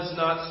he was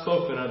not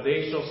spoken of,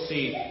 they shall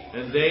see,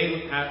 and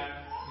they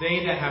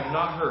that have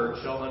not heard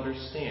shall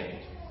understand.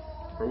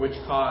 For which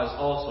cause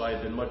also I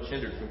have been much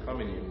hindered from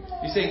coming to you.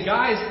 You say,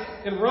 guys,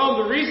 in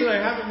Rome, the reason I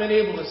haven't been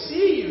able to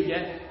see you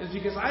yet is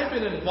because I've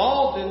been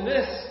involved in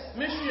this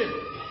mission,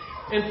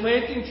 in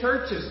planting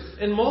churches,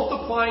 and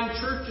multiplying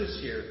churches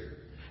here.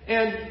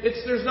 And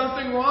there's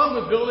nothing wrong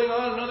with building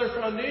on another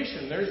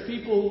foundation. There's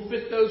people who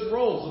fit those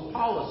roles.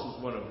 Apollos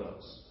is one of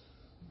those.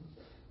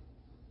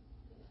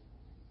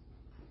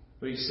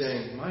 But he's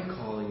saying, my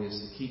calling is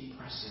to keep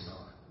pressing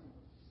on.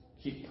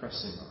 Keep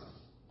pressing on.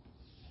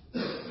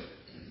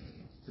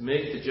 To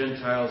make the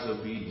Gentiles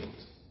obedient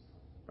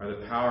by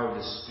the power of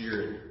the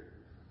Spirit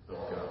of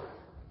God.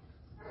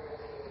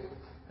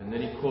 And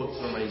then he quotes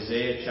from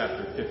Isaiah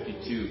chapter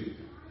 52,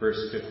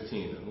 verse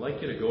 15. I'd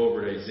like you to go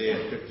over to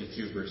Isaiah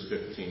 52, verse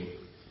 15.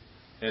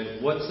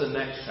 And what's the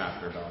next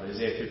chapter about?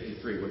 Isaiah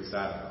 53, what's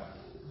that about?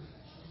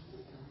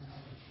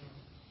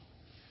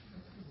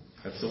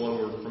 That's the one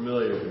we're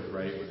familiar with,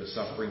 right? With the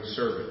suffering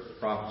servant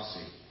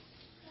prophecy.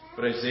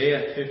 But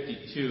Isaiah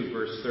 52,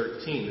 verse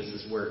 13, this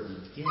is where it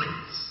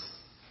begins.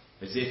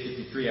 Isaiah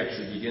 53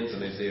 actually begins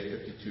in Isaiah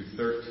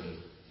 52:13.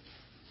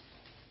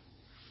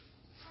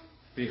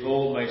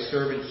 Behold, my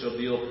servant shall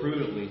deal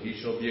prudently.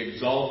 He shall be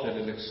exalted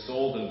and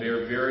extolled and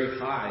bear very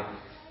high.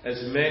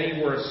 As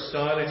many were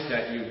astonished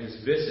at you,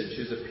 his visage,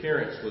 his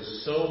appearance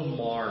was so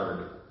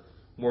marred,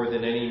 more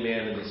than any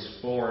man, and his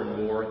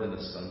form more than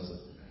the sons of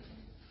men.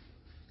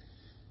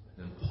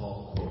 And then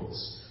Paul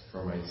quotes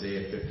from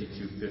Isaiah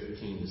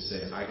 52:15 to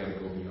say, I got to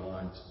go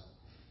beyond.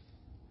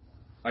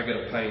 I got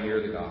to pioneer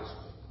the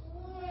gospel.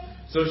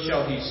 So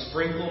shall he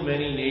sprinkle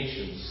many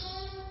nations.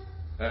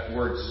 That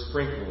word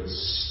sprinkle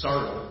is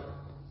startle.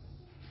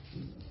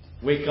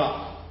 Wake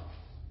up.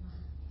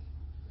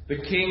 The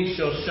kings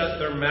shall shut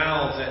their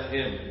mouths at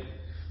him.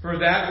 For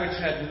that which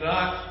had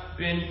not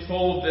been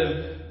told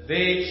them,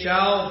 they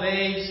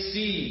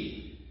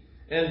see.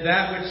 And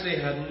that which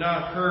they had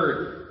not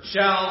heard,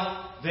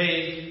 shall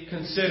they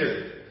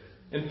consider.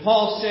 And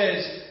Paul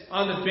says,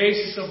 on the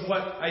basis of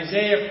what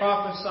Isaiah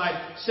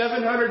prophesied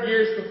 700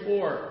 years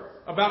before,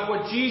 about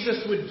what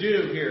Jesus would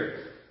do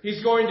here.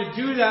 He's going to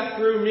do that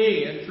through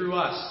me and through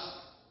us.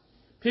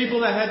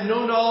 People that had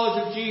no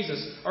knowledge of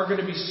Jesus are going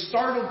to be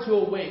startled to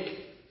awake.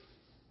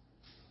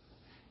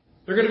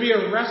 They're going to be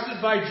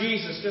arrested by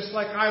Jesus just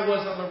like I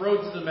was on the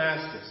road to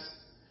Damascus.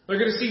 They're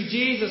going to see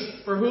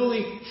Jesus for who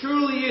he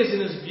truly is in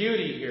his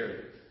beauty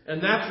here.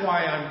 And that's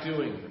why I'm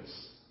doing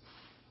this.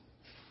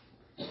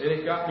 And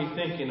it got me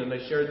thinking, and I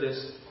shared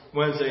this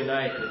Wednesday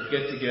night at a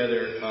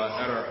get-together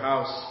at our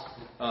house.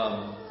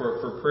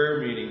 For prayer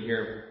meeting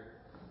here.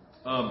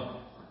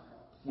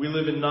 We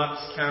live in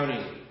Knox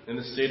County in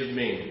the state of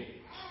Maine.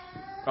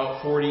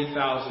 About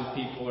 40,000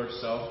 people or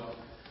so.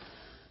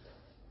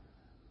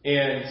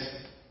 And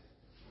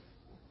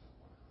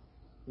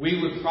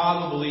we would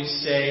probably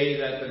say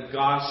that the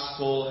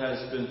gospel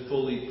has been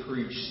fully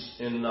preached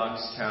in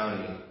Knox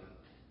County.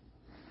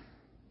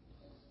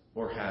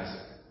 Or has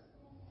it?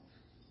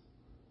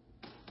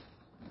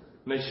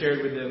 And I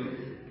shared with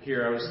them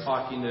here, I was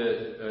talking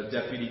to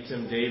Deputy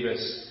Tim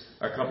Davis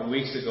a couple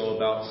weeks ago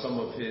about some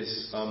of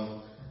his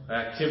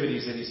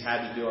activities that he's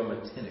had to do on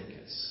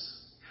Matinicus.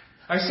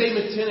 I say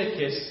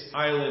Matinicus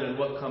Island, and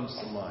what comes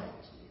to mind?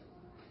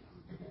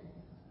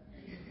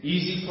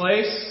 Easy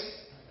place,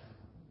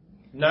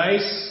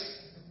 nice,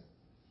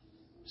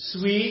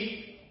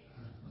 sweet,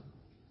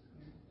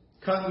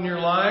 cutting your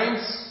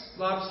lines,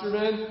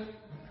 lobstermen.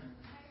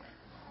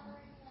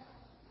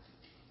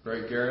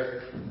 Right,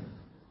 Garrett?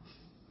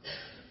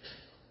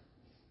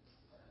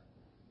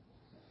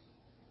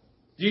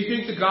 Do you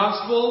think the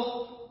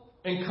gospel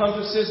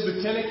encompasses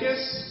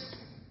Matinicus?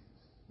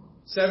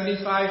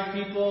 75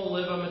 people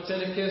live on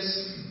Matinicus.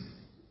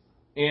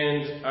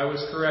 And I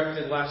was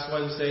corrected last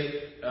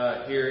Wednesday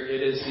here.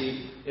 It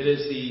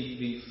is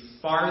the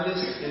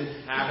farthest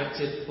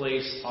inhabited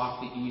place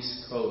off the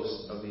east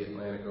coast of the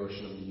Atlantic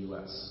Ocean of the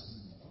U.S.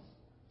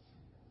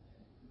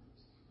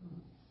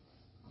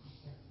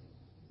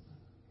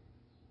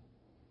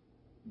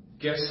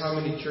 Guess how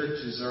many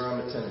churches are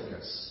on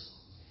Matinicus?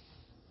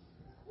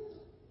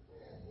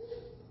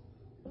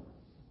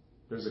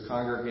 There's a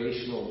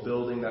congregational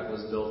building that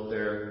was built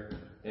there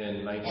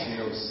in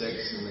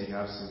 1906, and they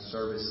have some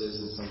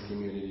services and some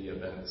community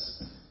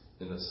events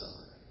in the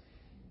summer.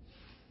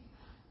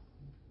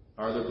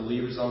 Are there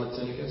believers on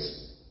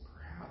Matinicus?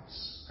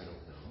 Perhaps. I don't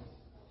know.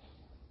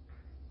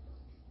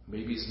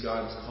 Maybe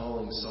God's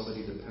calling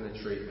somebody to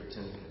penetrate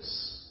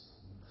Matinicus.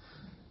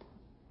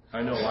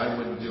 I know I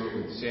wouldn't do it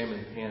with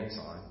salmon pants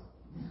on.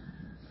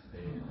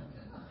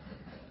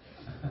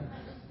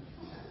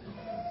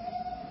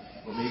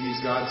 Or maybe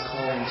God's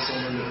calling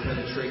someone to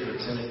penetrate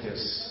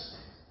Matinicus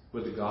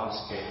with the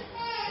gospel.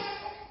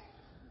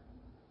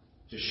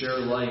 To share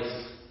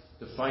life,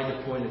 to find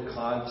a point of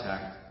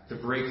contact, to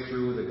break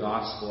through with the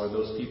gospel. Are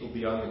those people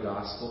beyond the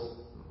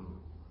gospel?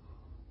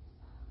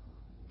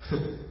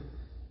 Mm-hmm.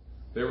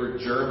 There were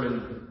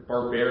German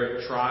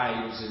barbaric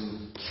tribes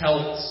and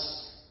Celts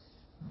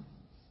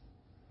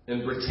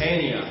in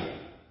Britannia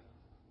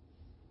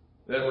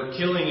that were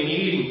killing and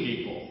eating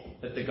people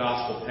that the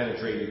gospel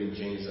penetrated and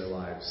changed their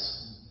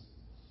lives?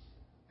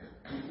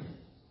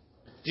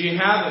 Do you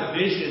have a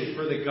vision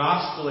for the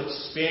gospel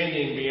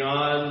expanding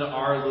beyond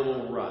our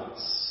little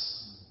ruts?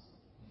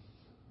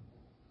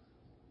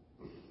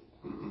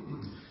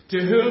 To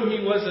whom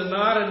he was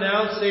not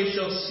announced, they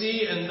shall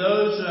see, and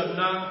those who have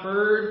not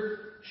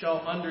heard shall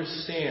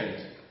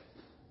understand.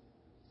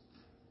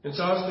 And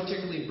so I was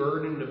particularly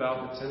burdened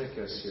about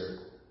Britannicus here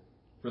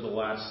for the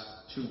last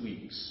 2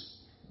 weeks.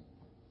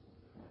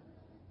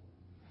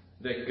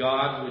 That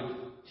God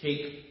would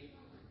take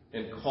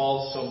and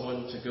call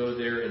someone to go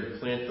there and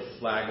plant the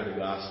flag of the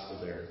gospel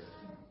there.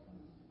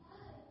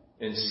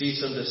 And see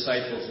some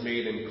disciples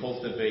made and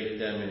cultivate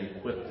them and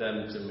equip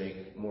them to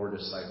make more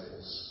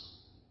disciples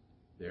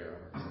there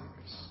on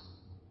campus.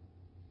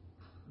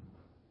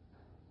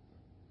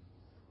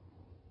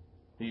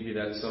 Maybe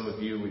that's some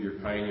of you with your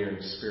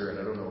pioneering spirit.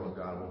 I don't know what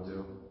God will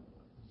do.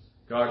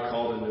 God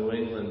called a New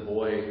England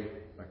boy,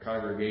 a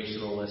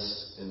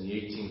Congregationalist in the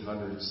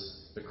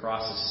 1800s, to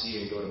cross the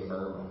sea and go to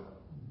Burma.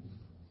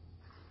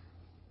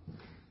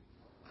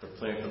 To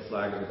plant the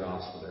flag of the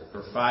gospel there.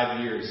 For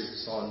 5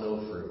 years, saw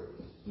no fruit.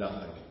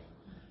 Nothing.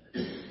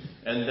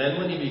 And then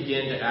when he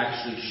began to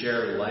actually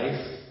share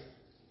life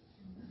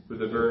with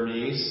the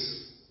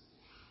Burmese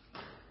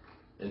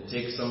and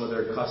take some of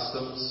their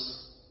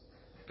customs,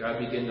 God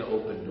began to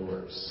open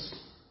doors.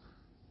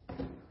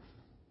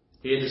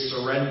 He had to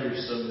surrender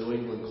some New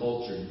England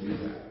culture to do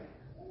that.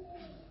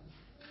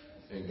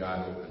 And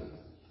God opened.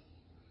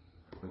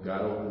 When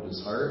God opened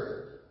his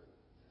heart,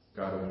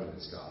 God opened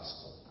his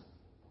gospel.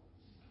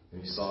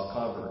 And he saw a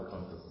convert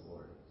come to the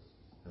Lord.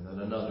 And then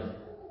another.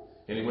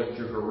 And he went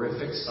through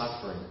horrific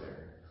suffering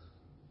there.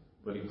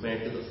 But he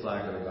planted the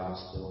flag of the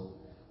gospel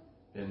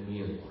in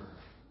Myanmar,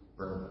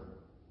 Burma.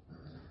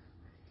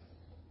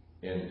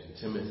 And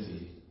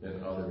Timothy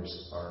and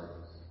others are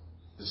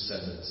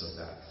descendants of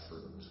that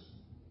fruit.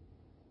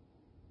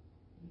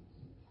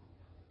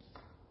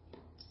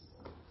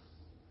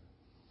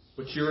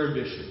 What's your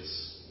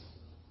ambitions?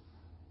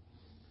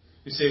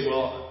 You say,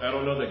 well, I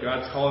don't know that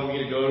God's calling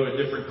me to go to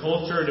a different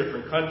culture, a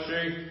different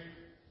country.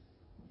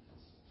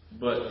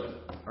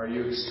 But are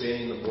you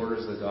expanding the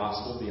borders of the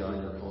gospel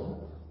beyond your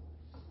home?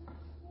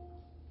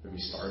 Have you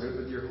started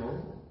with your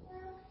home?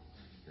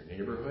 Your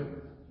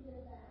neighborhood?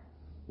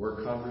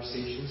 Work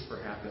conversations,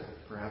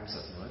 perhaps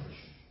at lunch?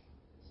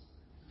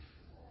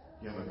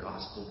 You have a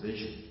gospel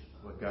vision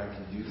of what God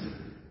can do for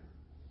you.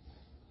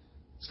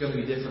 It's going to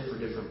be different for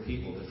different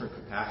people, different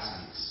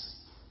capacities.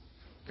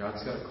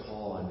 God's got a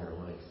call on your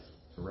life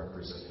to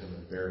represent him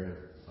and bear him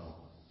well.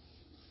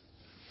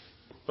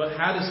 But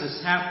how does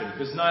this happen?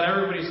 Because not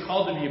everybody's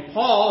called to be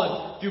Paul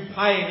and do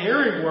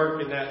pioneering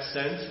work in that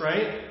sense,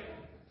 right?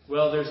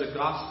 Well, there's a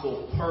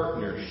gospel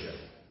partnership.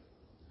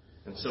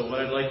 And so what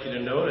I'd like you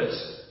to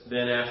notice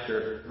then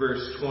after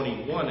verse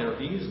 21 are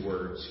these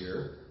words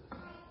here.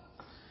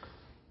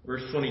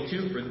 Verse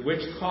 22, for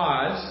which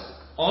cause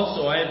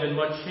also I have been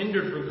much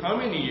hindered from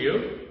coming to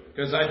you,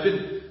 because I've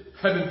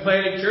been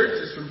planting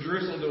churches from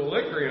Jerusalem to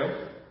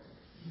Illyricum.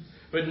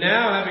 But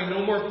now, having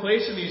no more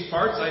place in these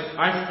parts,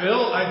 I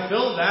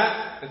filled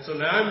that, and so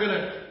now I'm going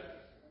to,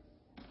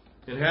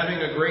 and having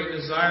a great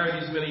desire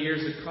these many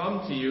years to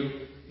come to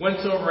you,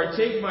 whensoever I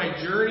take my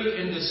journey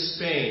into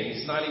Spain.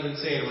 He's not even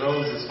saying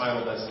Rome's his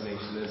final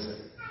destination, is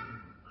it?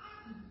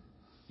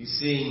 He's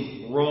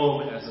seeing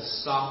Rome as a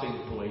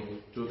stopping point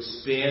to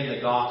expand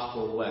the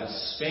gospel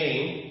west.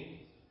 Spain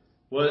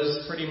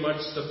was pretty much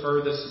the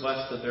furthest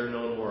west of their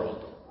known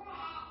world.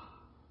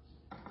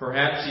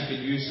 Perhaps he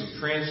could use some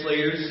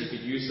translators, he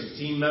could use some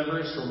team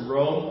members from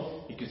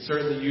Rome, he could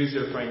certainly use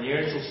their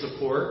financial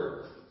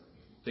support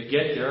to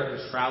get there,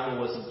 because travel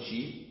wasn't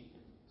cheap,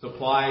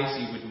 supplies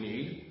he would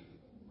need.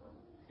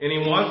 And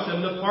he wants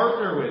them to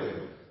partner with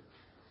him.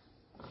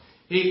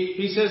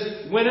 He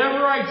says,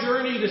 whenever I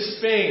journey to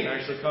Spain,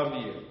 I shall come to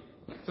you.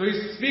 So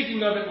he's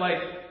speaking of it like,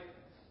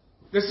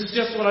 this is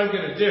just what I'm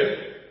going to do.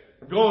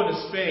 I'm going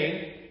to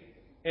Spain,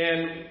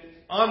 and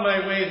on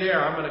my way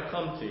there, I'm going to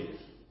come to you.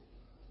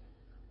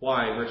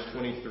 Why? Verse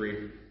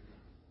 23.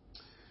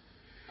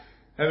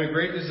 Having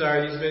great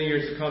desire these many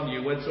years to come to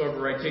you,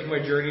 whensoever I take my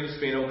journey to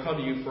Spain, I will come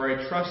to you, for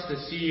I trust to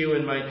see you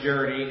in my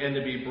journey, and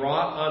to be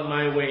brought on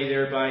my way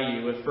there by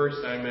you. At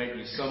first I might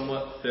be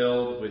somewhat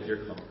filled with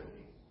your company.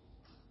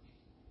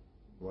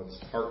 What's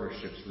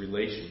partnerships,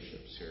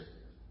 relationships here?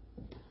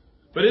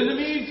 But in the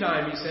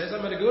meantime, he says,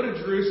 I'm going to go to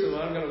Jerusalem.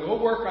 I'm going to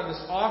go work on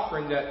this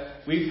offering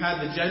that we've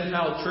had the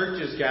Gentile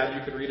churches gather.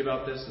 You can read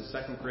about this in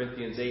 2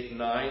 Corinthians 8 and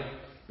 9.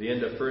 The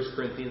end of 1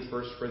 Corinthians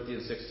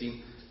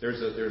 16.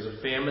 There's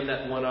a famine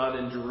that went on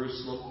in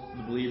Jerusalem,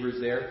 the believers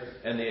there,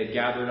 and they had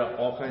gathered up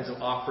all kinds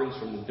of offerings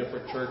from the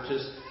different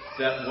churches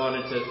that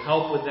wanted to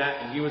help with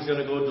that, and he was going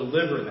to go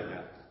deliver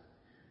that.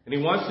 And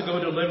he wants to go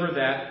deliver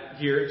that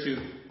here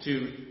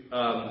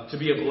to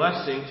be a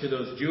blessing to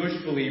those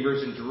Jewish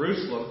believers in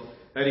Jerusalem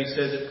that he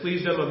says it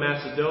pleased them of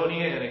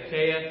Macedonia and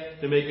Achaia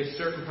to make a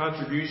certain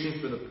contribution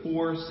for the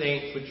poor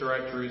saints which are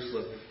at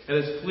Jerusalem. And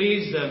it has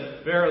pleased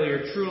them verily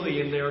or truly,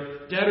 and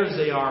their debtors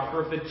they are.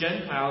 For if the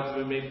Gentiles have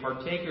been made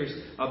partakers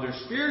of their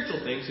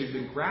spiritual things, who've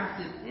been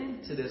grafted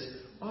into this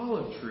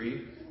olive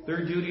tree,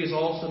 their duty is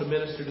also to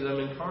minister to them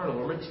in carnal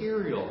or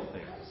material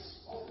things.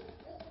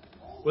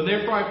 When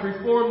therefore I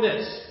perform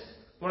this,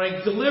 when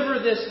I deliver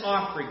this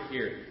offering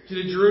here to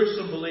the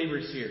Jerusalem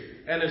believers here,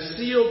 and have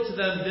sealed to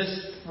them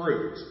this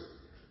fruit,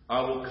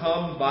 I will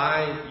come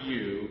by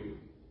you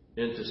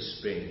into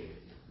Spain.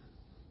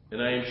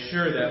 And I am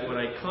sure that when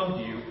I come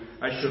to you,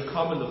 I shall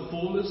come in the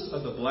fullness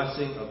of the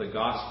blessing of the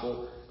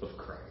gospel of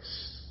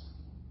Christ.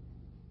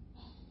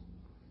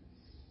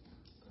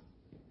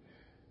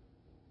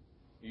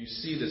 You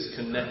see this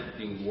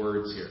connecting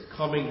words here.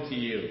 Coming to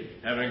you.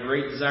 Having a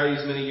great desire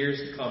these many years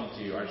to come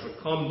to you. I shall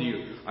come to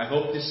you. I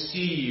hope to see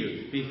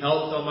you. Be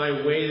helped on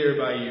my way there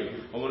by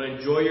you. I want to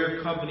enjoy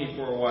your company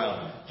for a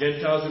while.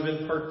 Gentiles have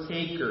been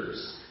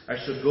partakers. I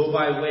shall go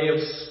by way of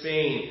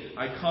Spain.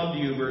 I come to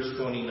you, verse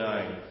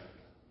 29.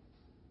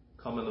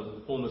 Come in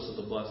the fullness of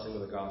the blessing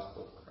of the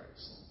gospel of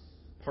Christ.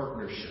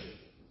 Partnership.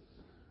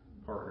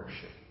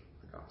 Partnership.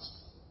 The gospel.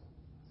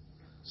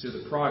 See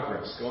the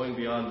progress going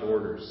beyond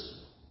borders.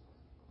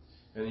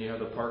 And you have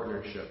the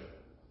partnership.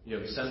 You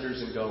have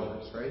senders and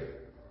goers, right?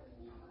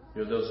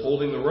 You have those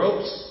holding the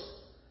ropes,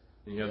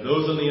 and you have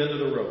those on the end of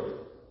the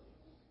rope.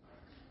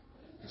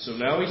 And so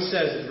now he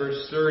says in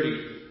verse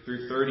 30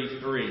 through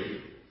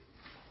 33,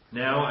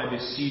 Now I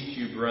beseech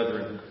you,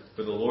 brethren,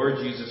 for the Lord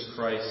Jesus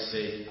Christ's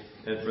sake,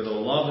 and for the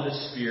love of the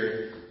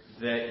Spirit,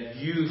 that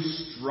you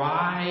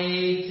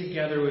strive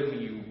together with me,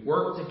 you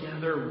work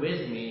together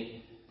with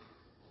me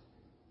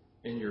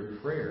in your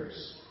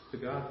prayers to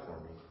God for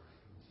me.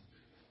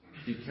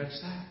 Do you catch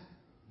that?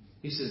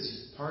 He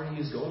says, part of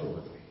you is going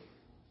with me.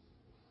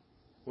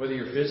 Whether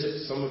you're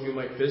some of you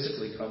might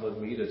physically come with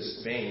me to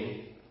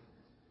Spain,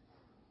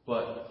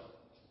 but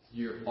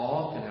you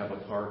all can have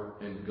a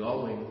part in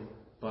going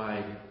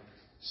by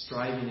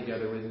striving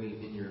together with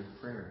me in your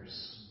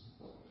prayers.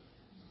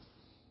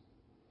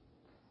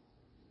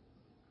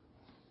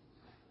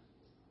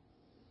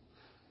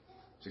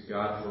 To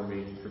God for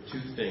me for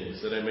two things,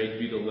 that I may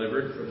be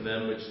delivered from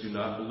them which do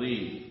not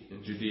believe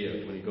in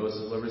Judea. When he goes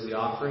and delivers the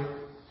offering,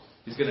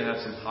 he's going to have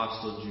some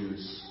hostile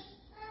Jews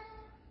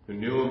who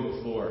knew him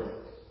before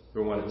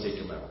who want to take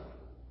him out.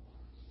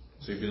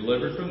 So he'd be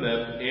delivered from them.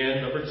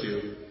 And number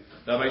two,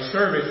 that my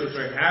service which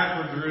I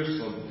have for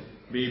Jerusalem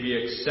may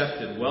be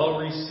accepted, well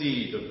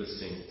received of the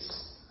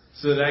saints,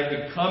 so that I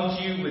can come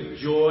to you with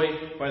joy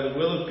by the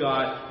will of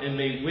God, and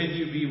may with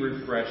you be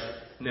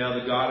refreshed. Now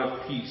the God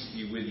of peace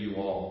be with you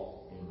all.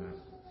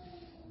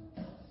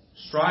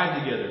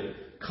 Strive together.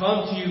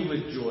 Come to you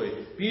with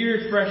joy. Be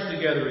refreshed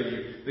together with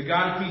you. The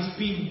God of peace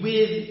be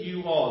with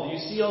you all. Do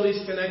you see all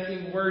these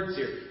connecting words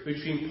here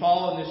between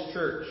Paul and this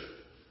church?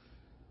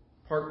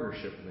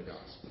 Partnership in the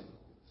gospel.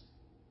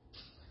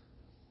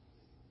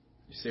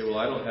 You say, well,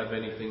 I don't have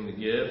anything to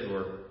give,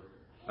 or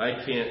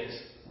I can't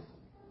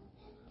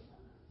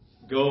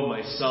go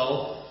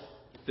myself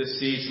this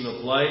season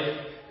of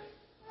life.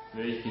 You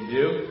know what you can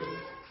do?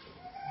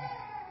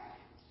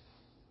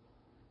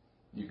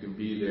 You can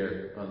be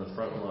there on the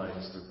front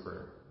lines through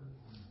prayer.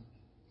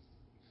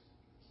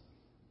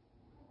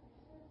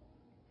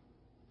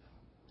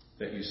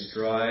 That you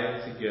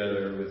strive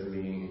together with me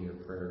in your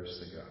prayers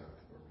to God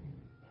for me.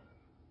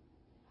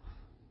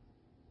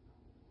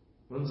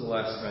 When's the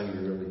last time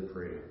you really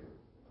prayed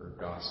for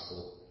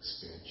gospel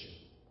expansion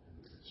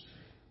in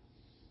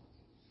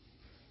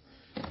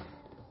ministry?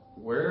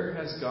 Where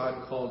has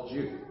God called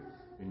you?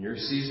 In your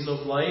season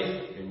of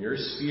life, in your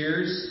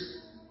spheres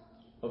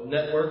of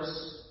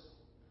networks,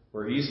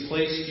 where He's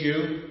placed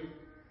you,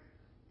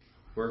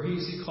 where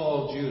has He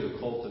called you to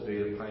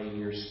cultivate a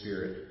pioneer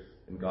spirit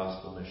in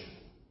gospel mission?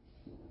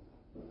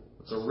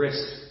 It's a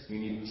risk you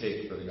need to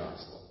take for the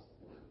gospel.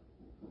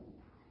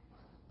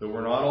 But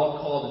we're not all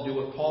called to do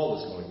what Paul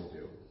was going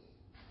to do.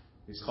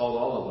 He's called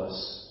all of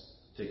us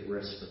to take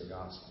risks for the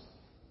gospel.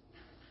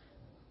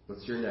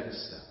 What's your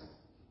next step?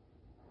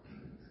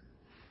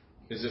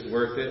 Is it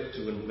worth it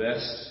to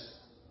invest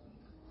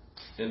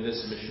in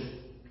this mission?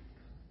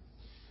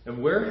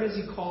 And where has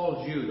He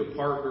called you to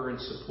partner and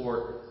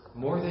support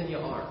more than you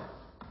are?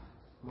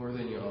 More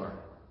than you are.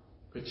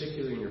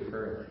 Particularly in your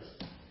prayer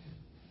life.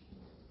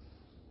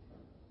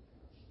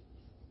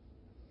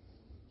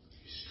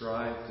 You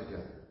strive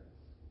together.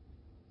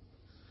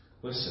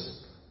 Listen,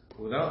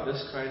 without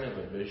this kind of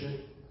a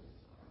vision,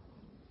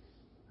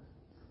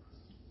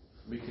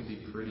 we can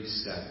be pretty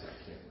static,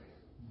 can't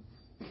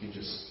we? We can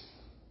just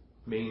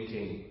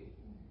maintain.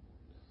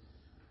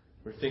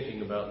 We're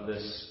thinking about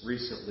this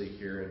recently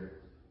here and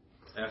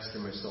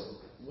asking myself,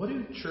 what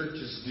do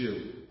churches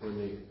do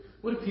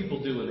what do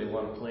people do when they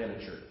want to plant a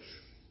church?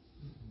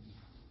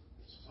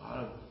 There's a lot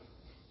of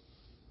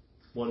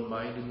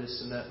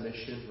one-mindedness in that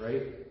mission,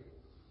 right?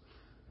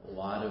 A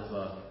lot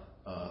of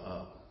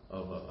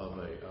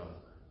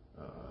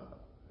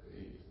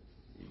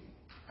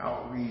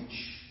outreach,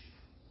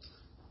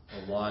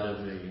 a lot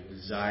of a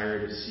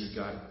desire to see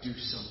God do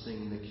something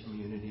in the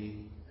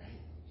community, right?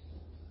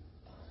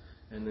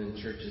 And then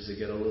churches, they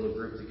get a little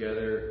group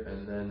together,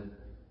 and then,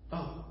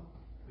 oh,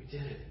 we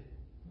did it.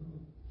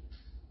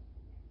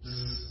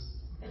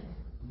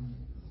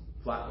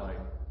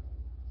 Flatline.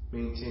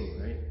 Maintain,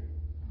 right?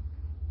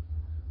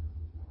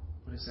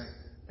 But is that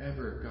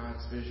ever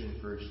God's vision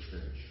for His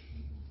church?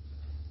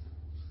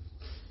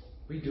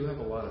 We do have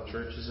a lot of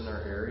churches in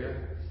our area,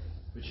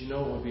 but you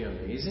know what would be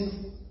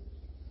amazing?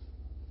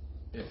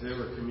 If there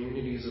were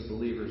communities of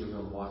believers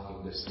within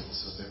walking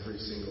distance of every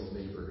single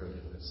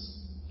neighborhood in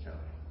this county.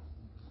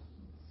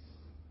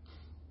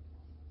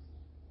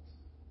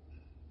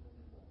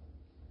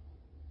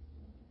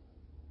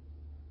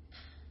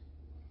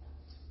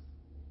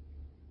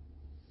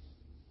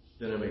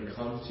 Then I may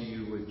come to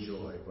you with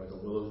joy by the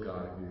will of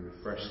God and be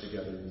refreshed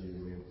together with you.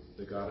 May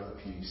the God of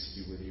peace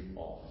be with you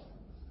all.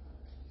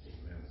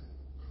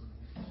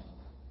 Amen.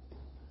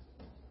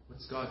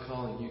 What's God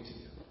calling you to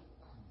do?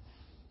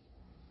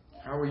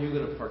 How are you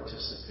going to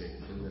participate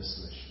in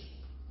this mission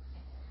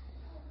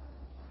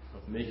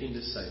of making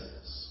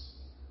disciples,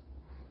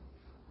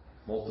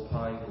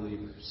 multiplying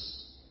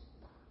believers?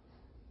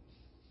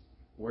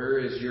 Where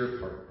is your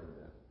part in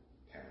that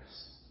task?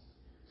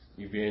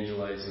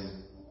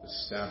 Evangelizing,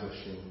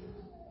 establishing,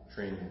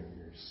 training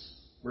leaders.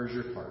 Where's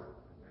your part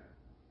in that?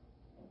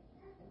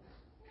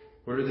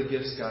 What are the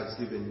gifts God's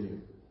given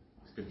you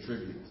to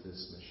contribute to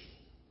this mission?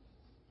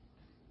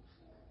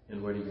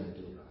 And what are you going to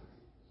do about it?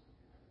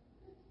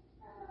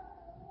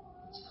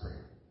 Let's pray.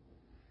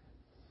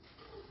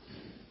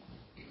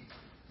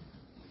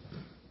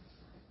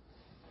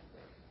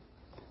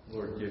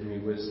 Lord, give me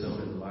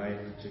wisdom in my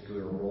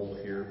particular role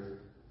here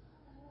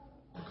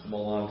to come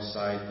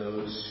alongside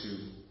those who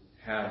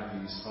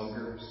have these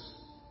hungers,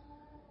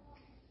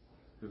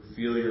 who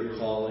feel your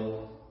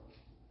calling,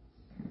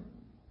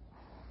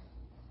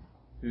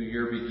 who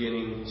you're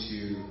beginning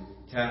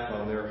to tap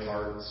on their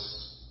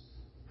hearts,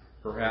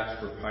 perhaps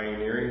for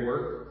pioneering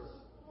work,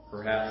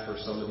 perhaps for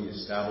some of the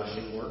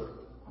establishing work,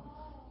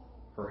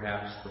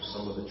 perhaps for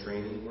some of the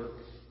training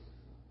work,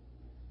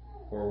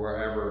 or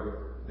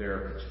wherever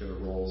their particular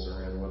roles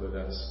are in, whether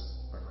that's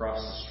across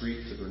the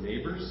street to their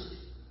neighbors,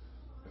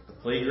 at the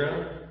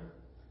playground,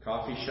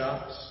 coffee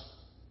shops,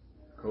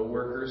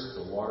 co-workers,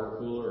 the water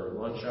cooler or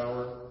lunch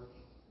hour.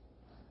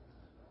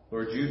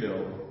 Lord, you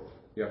know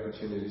the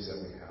opportunities that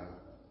we have.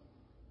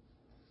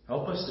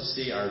 Help us to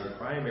see our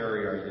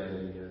primary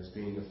identity as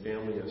being a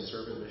family of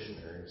servant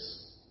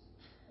missionaries.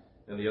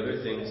 And the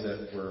other things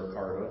that we're a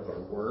part of,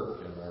 our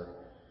work and our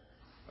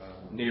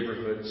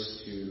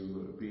neighborhoods,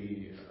 to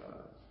be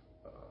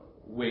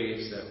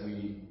ways that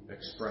we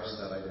express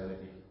that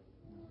identity.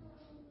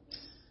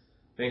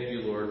 Thank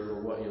you, Lord,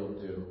 for what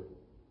you'll do.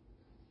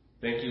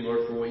 Thank you,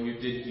 Lord, for what you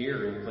did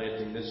here in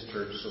planting this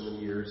church so many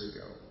years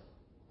ago.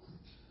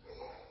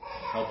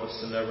 Help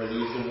us to never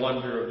lose the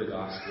wonder of the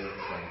gospel of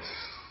Christ.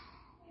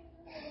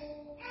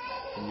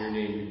 In your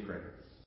name we pray.